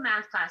high school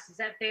math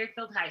classes at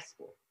Fairfield High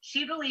School.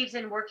 She believes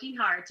in working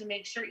hard to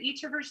make sure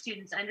each of her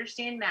students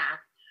understand math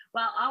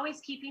while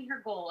always keeping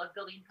her goal of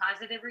building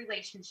positive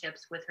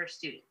relationships with her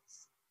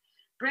students.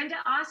 Brenda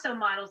also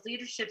models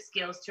leadership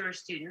skills to her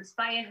students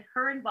by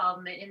her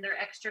involvement in their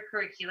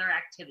extracurricular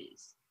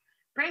activities.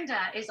 Brenda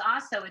is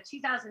also a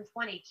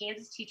 2020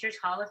 Kansas Teachers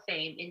Hall of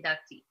Fame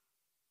inductee.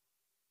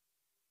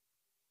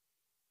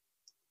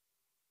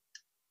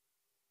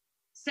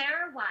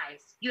 Sarah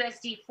Wise,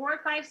 USD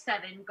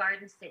 457,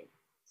 Garden City.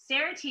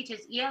 Sarah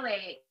teaches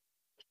ELA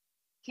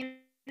at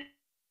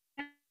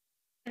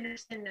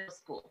Henderson Middle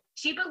School.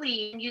 She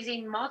believes in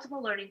using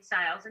multiple learning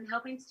styles and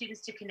helping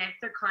students to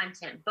connect their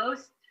content,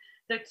 both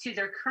to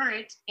their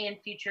current and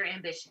future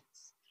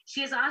ambitions. She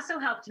has also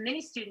helped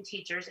many student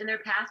teachers in their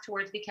path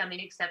towards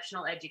becoming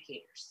exceptional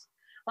educators.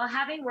 While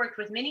having worked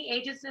with many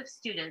ages of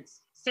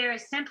students, Sarah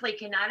simply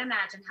cannot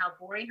imagine how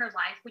boring her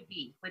life would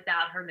be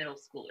without her middle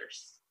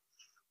schoolers.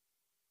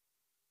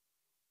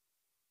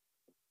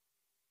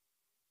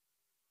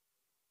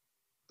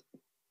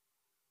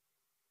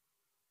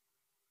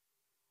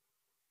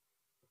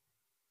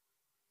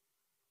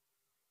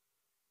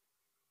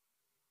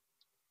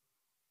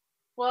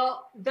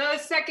 Well,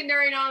 those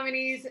secondary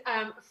nominees,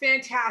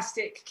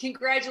 fantastic.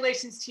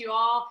 Congratulations to you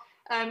all.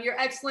 Your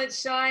excellent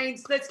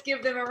shines. Let's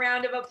give them a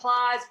round of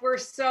applause. We're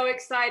so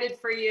excited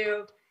for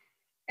you.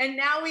 And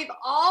now we've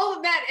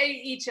all met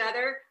each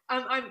other.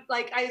 I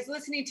was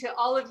listening to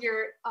all of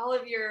your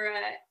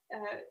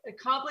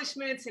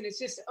accomplishments, and it's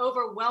just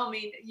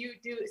overwhelming. You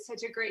do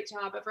such a great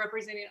job of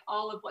representing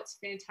all of what's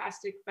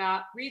fantastic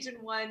about Region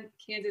 1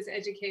 Kansas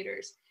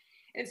educators.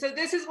 And so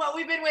this is what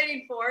we've been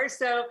waiting for.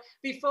 So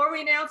before we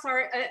announce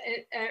our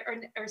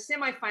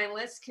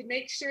semifinalists, could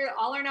make sure that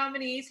all our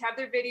nominees have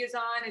their videos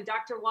on, and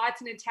Dr.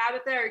 Watson and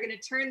Tabitha are going to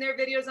turn their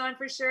videos on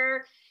for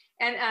sure.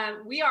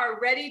 And we are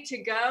ready to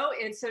go.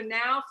 And so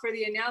now for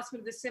the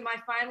announcement of the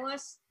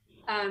semifinalists,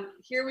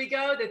 here we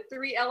go. The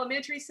 3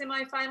 elementary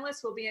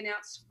semifinalists will be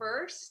announced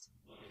first,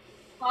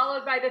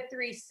 followed by the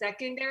 3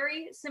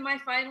 secondary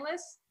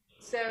semifinalists.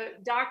 So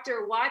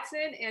Dr.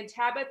 Watson and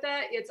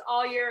Tabitha, it's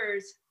all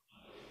yours.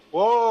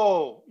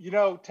 Whoa, you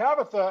know,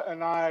 Tabitha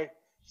and I,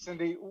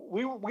 Cindy,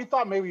 we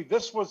thought maybe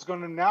this was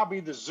going to now be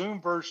the Zoom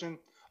version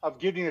of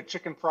getting a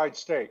chicken fried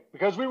steak,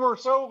 because we were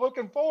so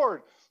looking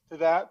forward to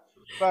that.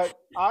 But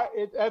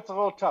that's a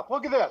little tough.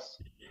 Look at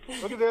this.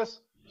 Look at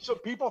this. So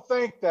people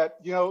think that,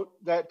 you know,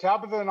 that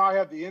Tabitha and I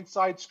have the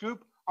inside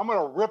scoop. I'm going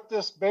to rip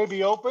this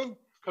baby open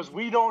because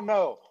we don't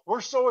know. We're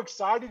so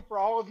excited for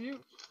all of you.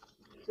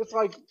 It's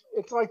like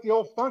the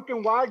old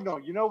Funkin' Wagner.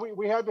 You know,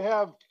 we had to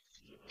have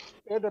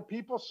the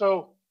people.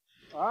 So,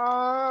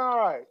 all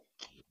right.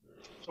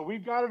 So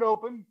we've got it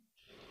open.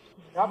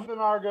 Tabitha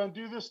and I are going to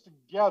do this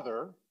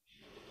together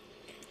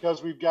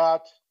because we've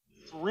got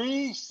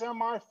 3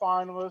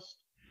 semifinalists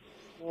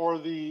for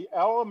the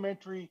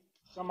elementary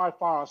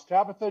semifinals.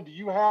 Tabitha, do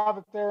you have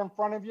it there in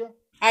front of you?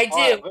 I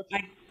do.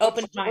 Right, I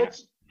opened mine.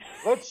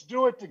 Let's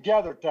do it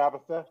together,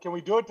 Tabitha. Can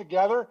we do it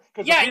together?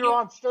 Because Yeah, if we were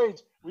on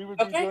stage, we would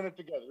be doing it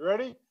together.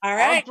 Ready? All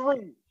right. On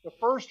three. The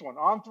first one.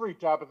 On three,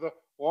 Tabitha.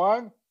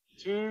 1,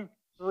 2,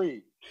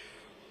 3.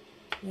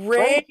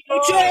 Rachel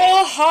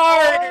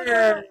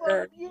Harder.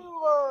 From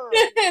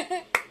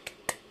Bueller.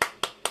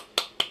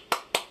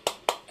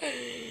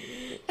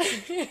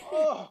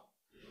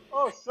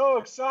 Oh, so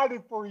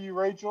excited for you,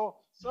 Rachel.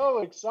 So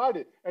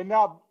excited. And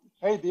now,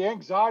 hey, the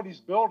anxiety's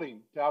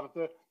building,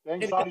 Tabitha. The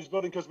anxiety's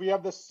building because we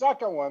have the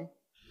second one.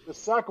 The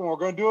second one. We're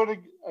going to do it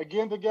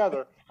again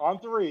together. On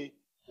three.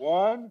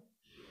 1,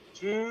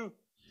 2,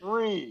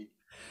 3.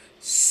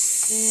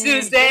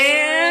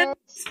 Suzanne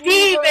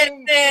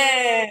Stevenson.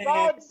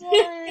 That's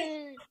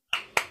me.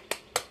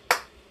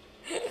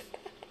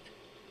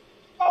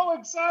 So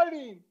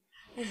exciting.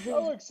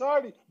 So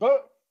exciting.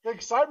 But the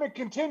excitement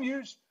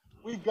continues.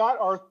 We've got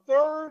our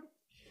third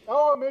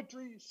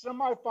elementary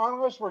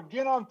semifinalist. We're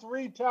again on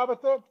three,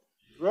 Tabitha.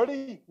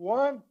 Ready?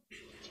 1,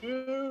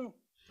 2,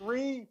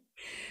 3.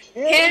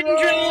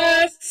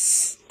 Kendra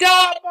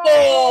Stopple.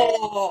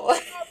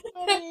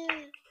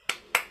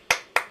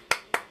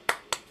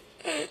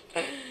 Woohoo!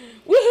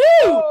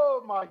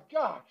 Oh my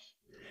gosh.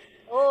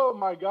 Oh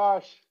my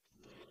gosh.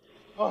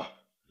 Oh,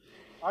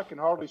 I can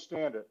hardly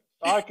stand it.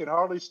 I can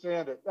hardly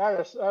stand it.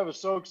 That was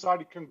so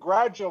exciting.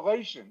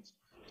 Congratulations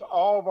to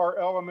all of our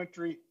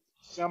elementary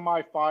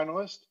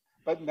semifinalists.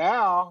 But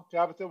now,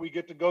 Tabitha, we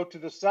get to go to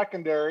the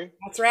secondary.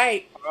 That's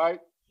right. All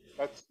right.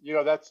 That's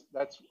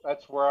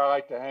where I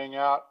like to hang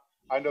out.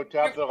 I know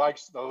Tabitha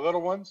likes the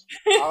little ones.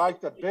 I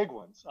like the big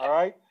ones. All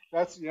right.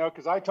 That's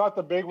because I taught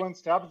the big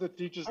ones. Tabitha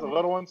teaches the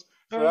little ones.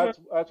 So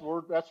that's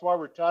why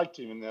we're tag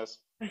teaming this.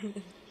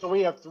 So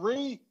we have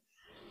 3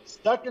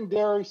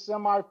 secondary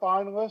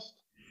semifinalists,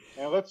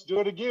 and let's do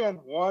it again.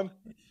 1,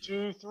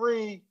 2,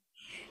 3.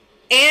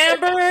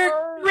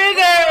 Amber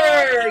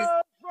Withers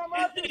from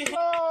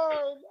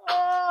Arkansas.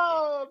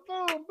 Oh,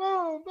 boom,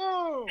 boom,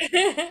 boom.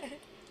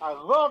 I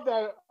love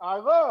that. I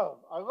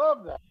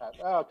love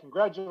that.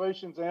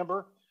 Congratulations,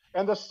 Amber.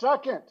 And the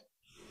secondary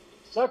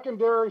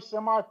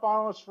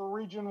semifinalist for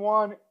Region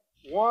 1.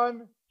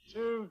 1,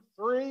 2,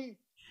 3.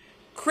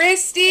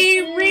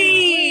 Christy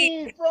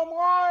Reed from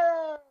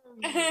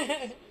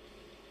Lyons.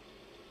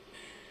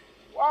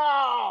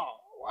 Wow,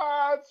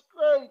 that's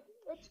great.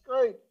 That's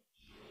great.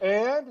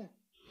 And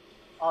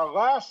our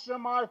last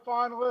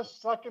semifinalist,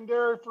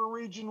 secondary for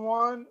Region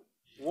 1.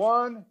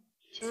 1,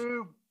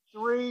 2,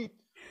 3.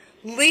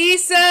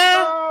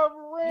 Lisa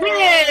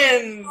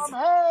Rins from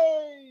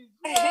Hayes.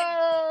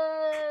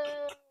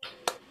 Yay!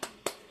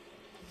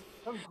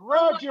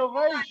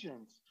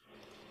 Congratulations.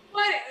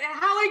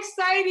 How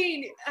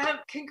exciting.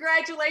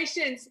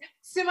 Congratulations.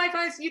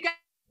 Semifinalists, you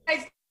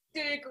guys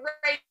did a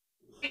great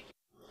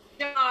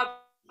job.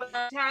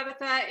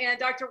 Tabitha and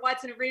Dr.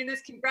 Watson of reading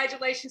this.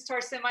 Congratulations to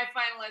our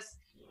semifinalists.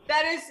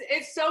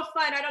 It's so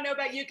fun. I don't know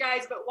about you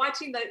guys, but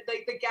watching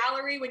the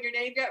gallery when your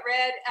name got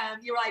read,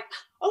 you were like,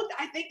 oh,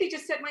 I think they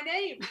just said my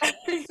name.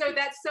 So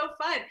that's so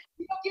fun.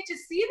 You don't get to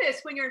see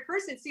this when you're in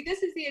person. See,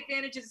 this is the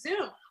advantage of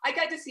Zoom. I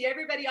got to see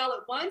everybody all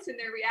at once and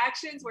their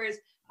reactions, whereas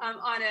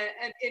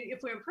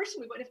if we were in person,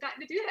 we wouldn't have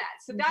gotten to do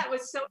that. So that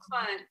was so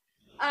fun.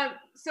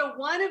 So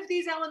one of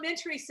these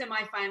elementary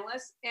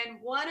semifinalists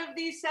and one of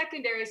these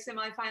secondary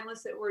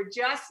semifinalists that were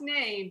just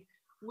named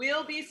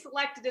will be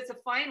selected as a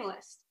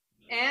finalist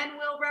and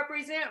will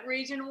represent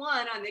Region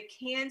 1 on the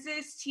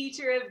Kansas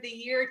Teacher of the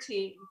Year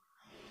team.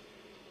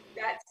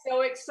 That's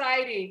so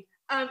exciting.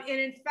 And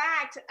in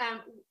fact,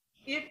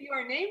 if you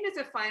are named as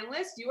a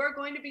finalist, you are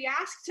going to be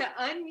asked to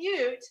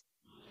unmute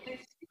and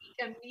speak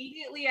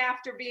immediately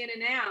after being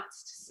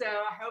announced. So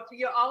I hope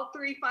you all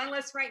 3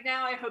 finalists right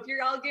now, I hope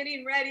you're all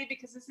getting ready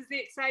because this is the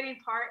exciting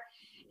part.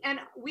 And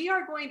we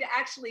are going to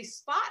actually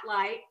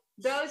spotlight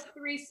those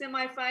 3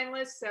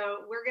 semifinalists.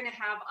 So we're going to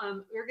have,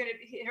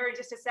 here in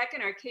just a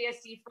second, our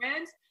KSDE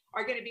friends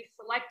are going to be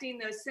selecting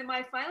those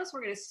semifinalists.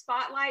 We're going to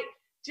spotlight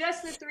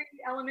just the 3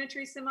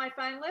 elementary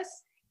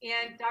semifinalists.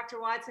 And Dr.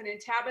 Watson and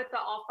Tabitha,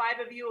 all 5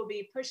 of you will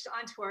be pushed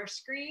onto our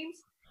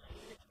screens.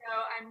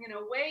 So I'm going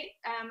to wait.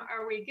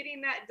 Are we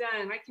getting that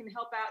done? I can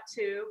help out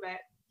too,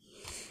 but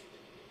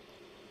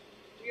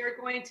we are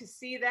going to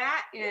see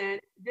that. And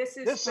this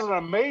is an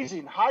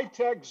amazing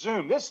high-tech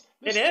Zoom. This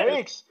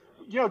takes,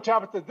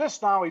 Tabitha,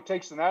 this not only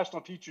takes the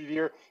National Teacher of the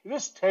Year,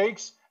 this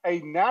takes a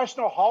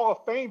National Hall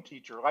of Fame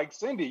teacher like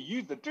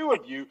Cindy, the 2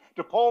 of you,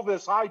 to pull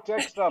this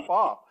high-tech stuff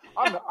off.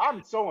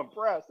 I'm so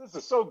impressed. This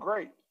is so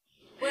great.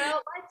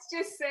 Well, let's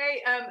just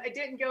say it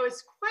didn't go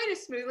quite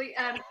as smoothly.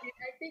 I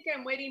think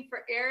I'm waiting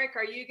for Eric.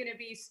 Are you going to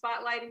be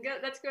spotlighting?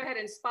 Let's go ahead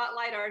and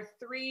spotlight our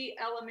 3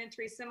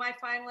 elementary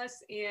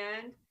semifinalists.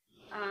 And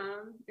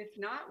if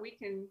not, we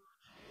can.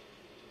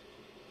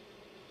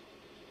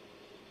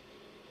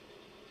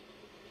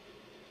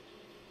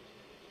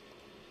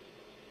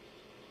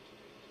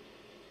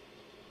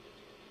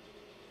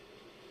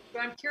 So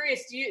I'm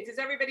curious, does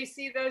everybody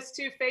see those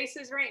 2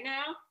 faces right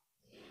now?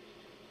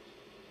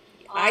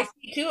 I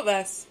see 2 of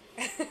us.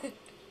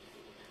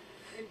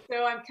 And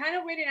so I'm kind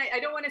of waiting. I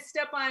don't want to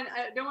step on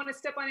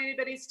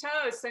anybody's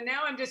toes. So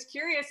now I'm just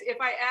curious if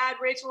I add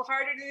Rachel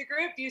Harder to the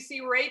group. Do you see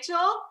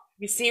Rachel?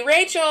 You see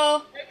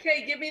Rachel.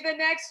 Okay, give me the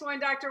next one,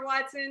 Dr.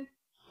 Watson.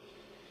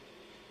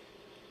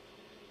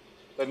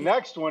 The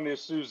next one is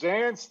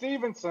Suzanne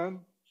Stevenson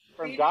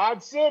from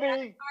Dodge City. I'll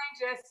find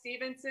you,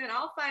 Stevenson.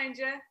 I'll find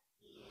you.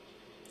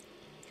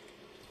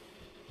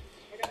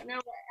 I don't know.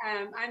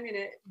 I'm going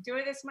to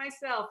do this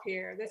myself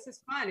here. This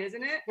is fun,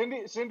 isn't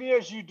it? Cindy,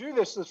 as you do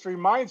this, this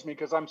reminds me,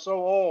 because I'm so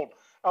old,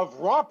 of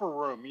Romper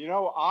Room. You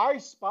know, I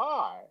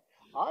spy.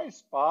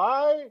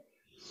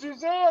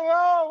 Suzanne,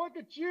 oh, look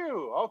at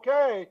you.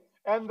 Okay.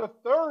 And the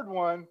third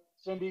one,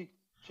 Cindy,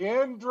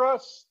 Kendra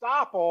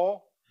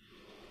Stoppel.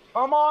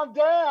 Come on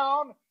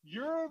down.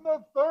 You're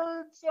the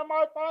third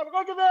semifinal.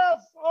 Look at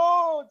this.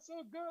 Oh, it's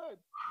so good.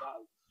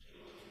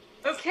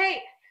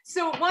 Okay.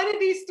 So one of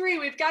these three,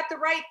 we've got the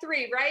right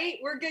three, right?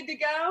 We're good to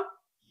go?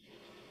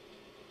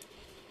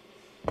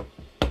 Here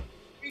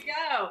we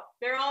go.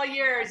 They're all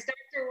yours.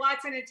 Dr.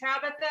 Watson and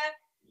Tabitha.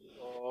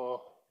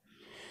 Oh,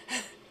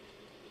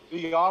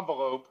 the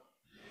envelope.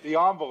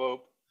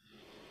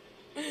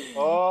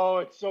 Oh,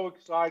 it's so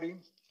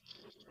exciting.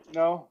 You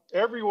know,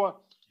 everyone,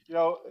 you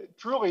know, it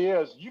truly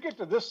is. You get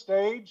to this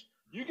stage,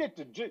 you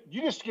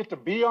just get to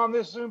be on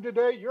this Zoom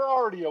today. You're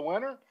already a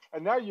winner,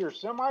 and now you're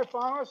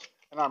semifinalist.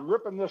 And I'm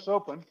ripping this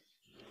open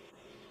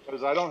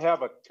because I don't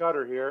have a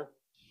cutter here.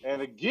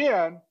 And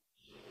again,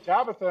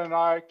 Tabitha and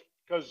I,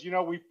 because, you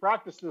know, we've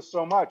practiced this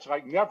so much,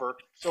 like never.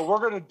 So we're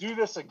going to do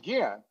this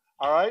again.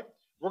 All right.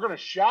 We're going to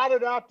shout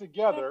it out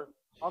together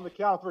on the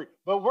count of three.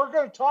 But we're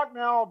going to talk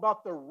now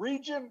about the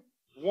Region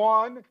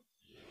 1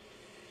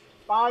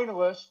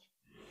 finalist.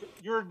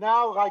 You're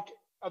now like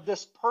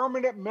this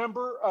permanent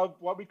member of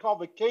what we call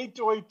the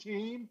K-Toy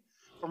team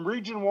from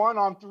Region 1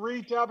 on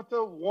three.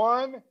 Tabitha,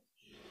 1,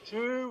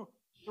 2,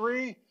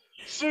 3.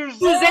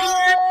 Suzanne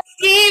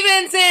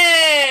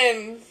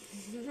Stevenson.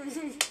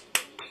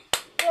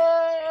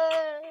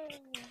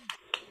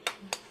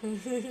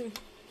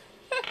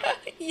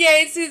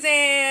 Yay,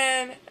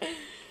 Suzanne.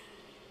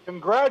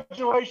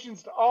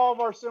 Congratulations to all of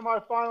our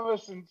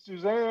semifinalists, and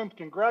Suzanne,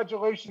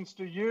 congratulations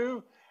to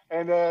you.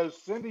 And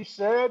as Cindy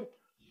said,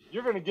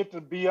 you're going to get to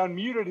be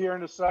unmuted here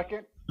in a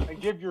second and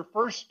give your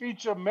first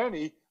speech of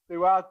many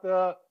throughout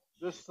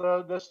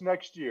this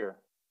next year.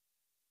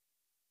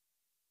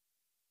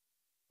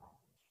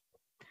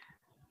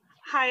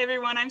 Hi,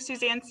 everyone. I'm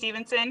Suzanne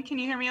Stevenson. Can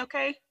you hear me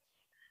okay?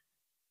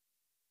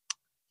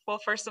 Well,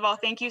 first of all,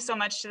 thank you so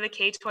much to the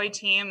K-Toy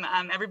team,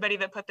 everybody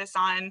that put this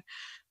on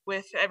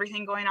with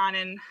everything going on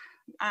in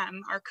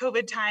our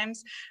COVID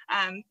times.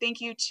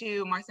 Thank you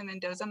to Martha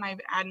Mendoza, my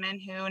admin,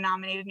 who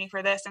nominated me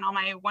for this, and all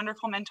my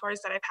wonderful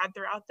mentors that I've had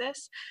throughout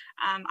this.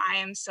 I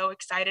am so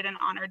excited and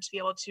honored to be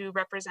able to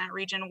represent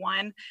Region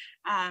 1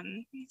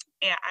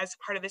 as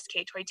part of this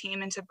K-Toy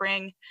team and to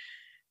bring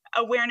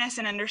awareness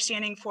and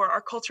understanding for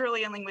our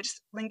culturally and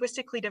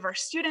linguistically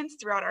diverse students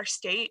throughout our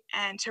state,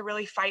 and to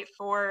really fight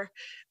for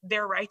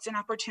their rights and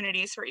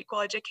opportunities for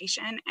equal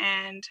education.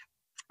 And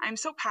I'm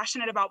so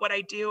passionate about what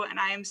I do, and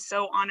I am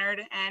so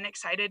honored and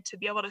excited to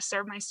be able to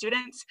serve my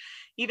students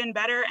even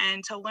better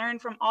and to learn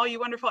from all you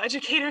wonderful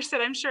educators that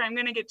I'm sure I'm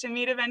going to get to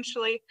meet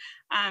eventually.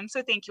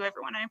 So thank you,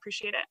 everyone. I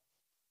appreciate it.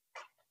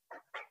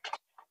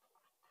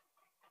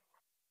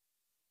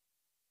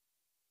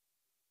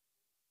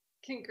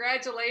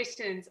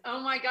 Congratulations.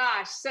 Oh my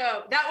gosh.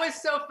 So that was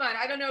so fun.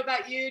 I don't know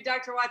about you,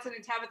 Dr. Watson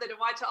and Tabitha, to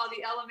watch all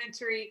the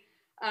elementary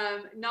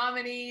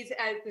nominees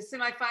as the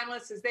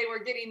semifinalists as they were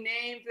getting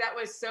named. That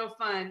was so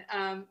fun.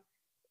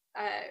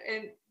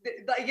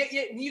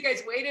 You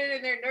guys waited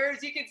in their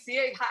nerves. You could see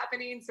it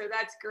happening. So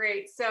that's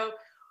great. So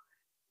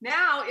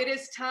now it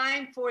is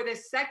time for the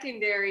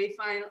secondary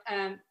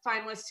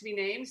finalists to be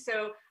named.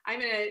 So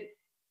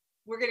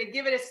we're going to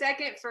give it a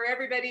second for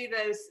everybody.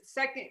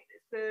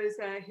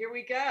 Here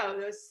we go.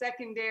 Those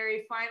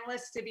secondary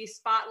finalists to be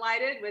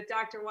spotlighted with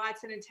Dr.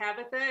 Watson and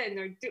Tabitha,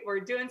 and we're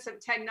doing some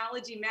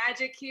technology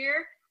magic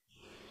here.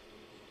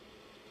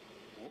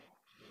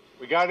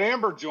 We got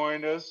Amber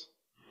joined us.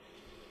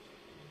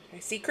 I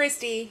see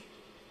Christy.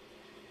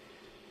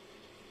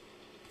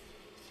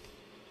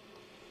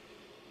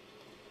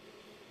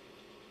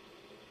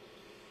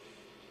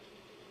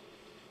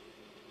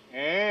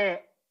 And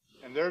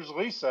there's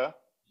Lisa.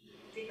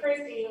 See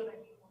Christy.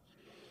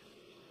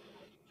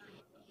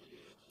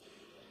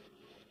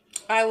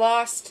 I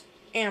lost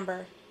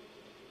Amber.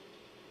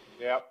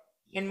 Yep.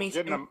 And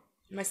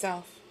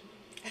myself.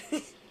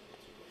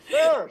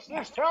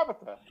 There's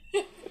Tabitha.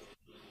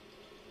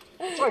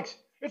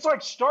 It's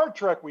like Star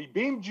Trek. We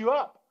beamed you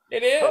up.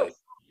 It is.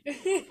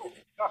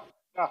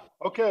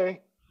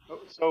 Okay.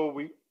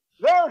 So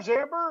there's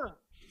Amber.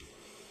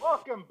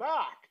 Welcome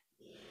back.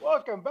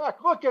 Welcome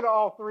back. Look at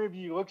all three of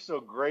you. You look so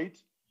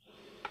great.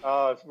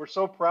 We're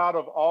so proud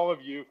of all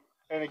of you.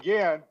 And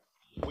again,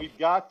 we've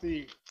got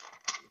the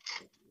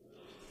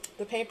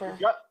paper.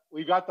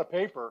 We've got the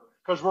paper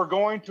because we're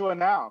going to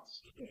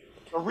announce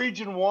the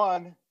Region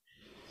 1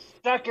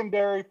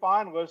 secondary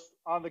finalists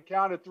on the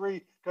count of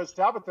three. because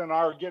Tabitha and I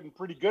are getting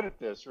pretty good at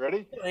this.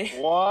 Ready?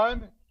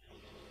 1,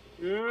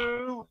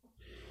 2,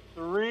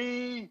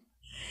 3.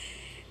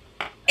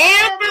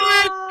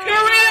 Amber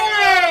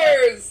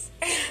Careers!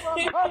 From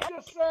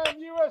Hutchinson,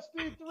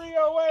 USD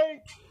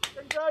 308.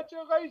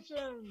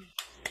 Congratulations.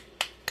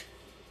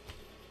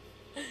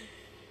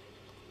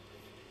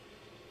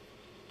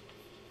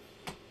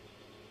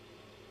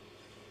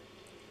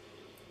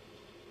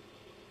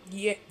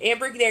 Yeah,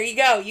 Amber, there you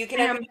go. You can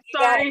have I'm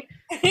sorry.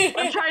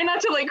 I'm trying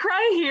not to like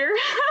cry here.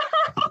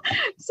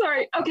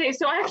 Sorry. Okay,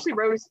 so I actually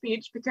wrote a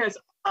speech because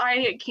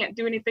I can't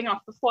do anything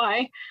off the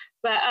fly.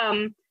 But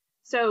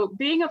so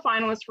being a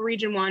finalist for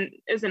Region 1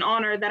 is an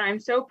honor that I'm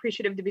so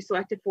appreciative to be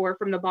selected for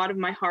from the bottom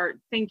of my heart.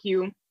 Thank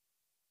you.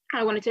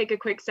 I want to take a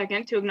quick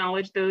second to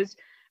acknowledge those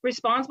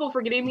responsible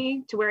for getting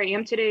me to where I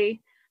am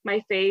today,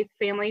 my faith,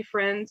 family,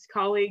 friends,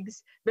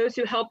 colleagues, those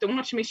who helped and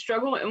watched me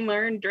struggle and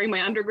learn during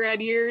my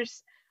undergrad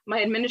years,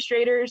 my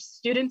administrators,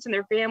 students and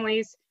their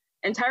families,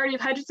 entirety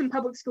of Hutchinson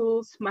Public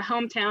Schools, my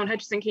hometown,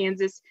 Hutchinson,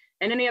 Kansas,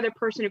 and any other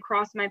person who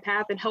crossed my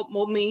path and helped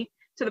mold me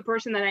to the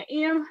person that I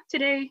am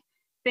today.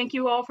 Thank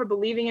you all for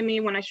believing in me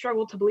when I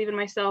struggled to believe in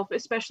myself,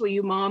 especially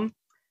you, Mom.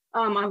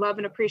 I love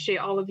and appreciate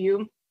all of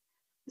you.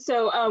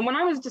 So when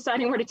I was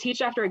deciding where to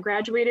teach after I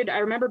graduated, I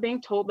remember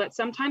being told that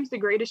sometimes the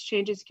greatest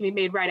changes can be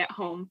made right at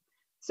home.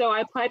 So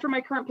I applied for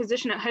my current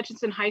position at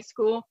Hutchinson High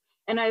School,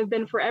 and I have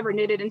been forever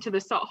knitted into the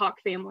Salt Hawk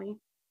family.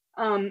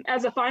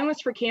 As a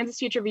finalist for Kansas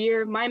Teacher of the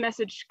Year, my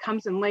message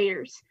comes in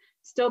layers.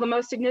 Still, the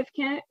most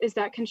significant is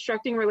that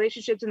constructing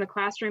relationships in the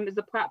classroom is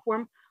the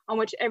platform on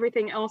which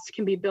everything else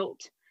can be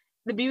built.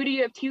 The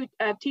beauty of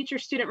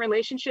teacher-student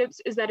relationships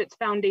is that it's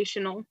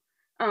foundational.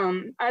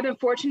 I've been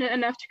fortunate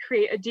enough to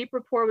create a deep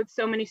rapport with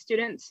so many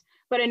students,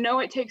 but I know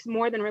it takes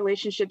more than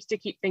relationships to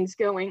keep things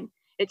going.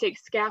 It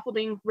takes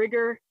scaffolding,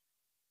 rigor,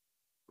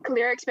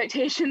 clear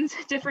expectations,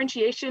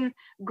 differentiation,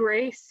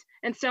 grace,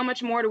 and so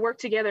much more to work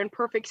together in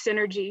perfect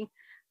synergy,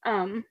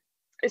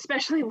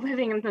 especially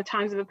living in the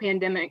times of a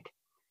pandemic.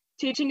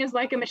 Teaching is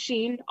like a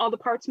machine. All the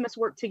parts must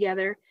work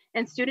together,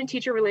 and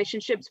student-teacher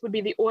relationships would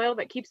be the oil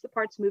that keeps the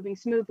parts moving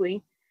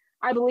smoothly.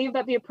 I believe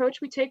that the approach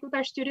we take with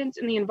our students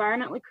and the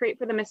environment we create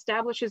for them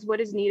establishes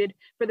what is needed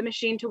for the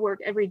machine to work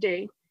every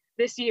day.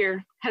 This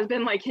year has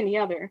been like any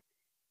other.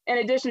 In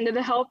addition to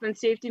the health and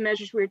safety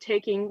measures we are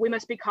taking, we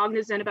must be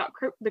cognizant about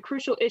the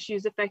crucial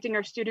issues affecting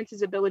our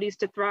students' abilities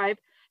to thrive,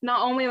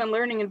 not only in the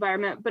learning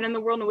environment, but in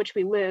the world in which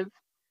we live.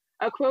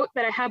 A quote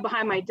that I have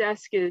behind my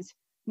desk is,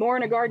 "More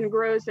in a garden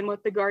grows than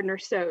what the gardener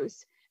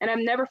sows." And I've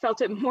never felt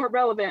it more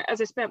relevant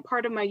as I spent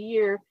part of my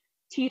year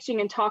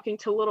teaching and talking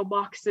to little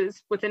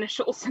boxes with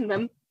initials in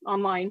them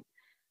online.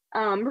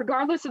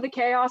 Regardless of the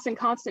chaos and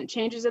constant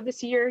changes of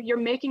this year, you're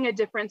making a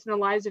difference in the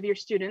lives of your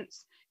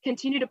students.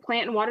 Continue to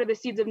plant and water the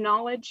seeds of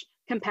knowledge,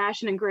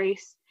 compassion, and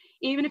grace.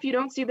 Even if you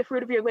don't see the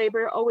fruit of your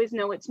labor, always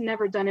know it's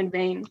never done in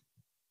vain.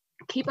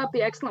 Keep up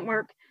the excellent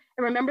work,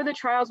 and remember the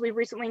trials we've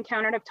recently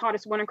encountered have taught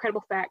us one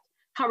incredible fact: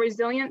 how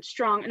resilient,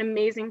 strong, and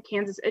amazing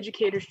Kansas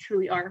educators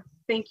truly are.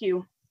 Thank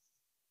you.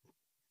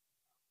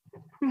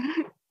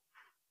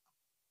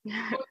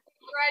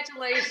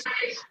 Congratulations.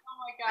 Oh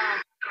my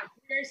God.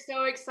 We're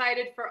so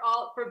excited for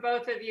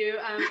both of you.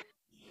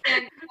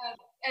 And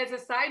as a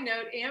side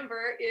note,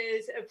 Amber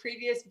is a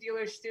previous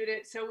Bueller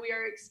student, so we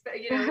are,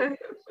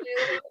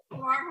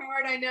 from our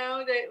heart, I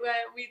know that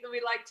we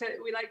like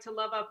to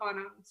love up on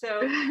them.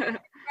 So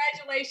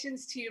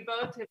congratulations to you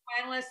both, the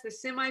finalists, the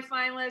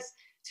semifinalists,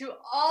 to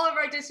all of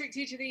our District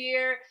Teacher of the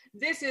Year.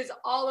 This is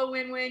all a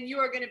win-win. You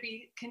are going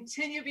to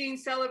continue being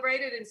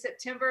celebrated in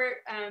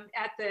September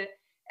at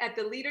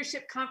the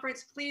leadership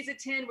conference. Please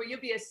attend, where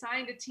you'll be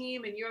assigned a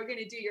team and you're going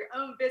to do your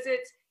own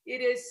visits.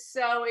 It is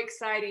so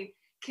exciting.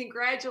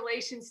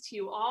 Congratulations to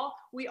you all.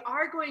 We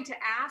are going to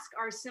ask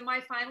our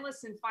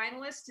semifinalists and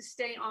finalists to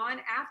stay on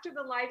after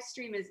the live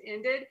stream is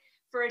ended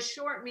for a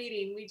short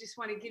meeting. We just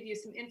want to give you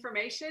some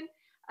information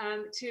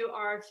to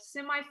our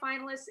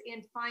semifinalists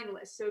and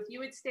finalists. So if you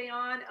would stay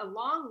on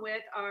along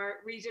with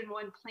our Region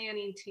 1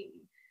 planning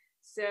team.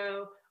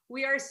 So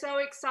we are so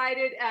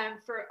excited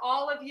for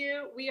all of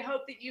you. We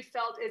hope that you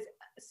felt as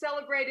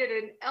celebrated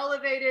and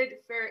elevated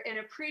and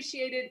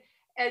appreciated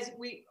as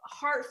we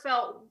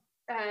heartfelt.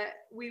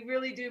 We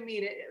really do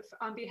mean it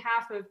on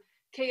behalf of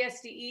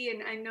KSDE,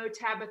 and I know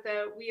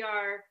Tabitha, we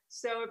are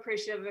so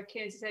appreciative of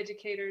Kansas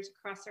educators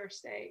across our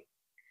state.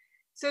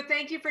 So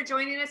thank you for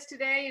joining us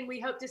today, and we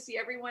hope to see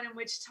everyone in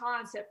Wichita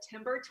on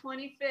September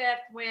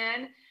 25th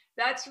when,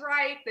 that's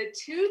right, the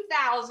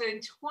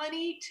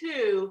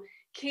 2022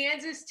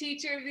 Kansas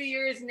Teacher of the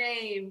Year is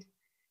named.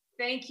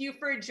 Thank you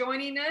for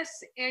joining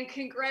us, and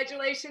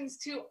congratulations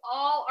to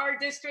all our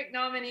district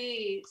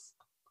nominees.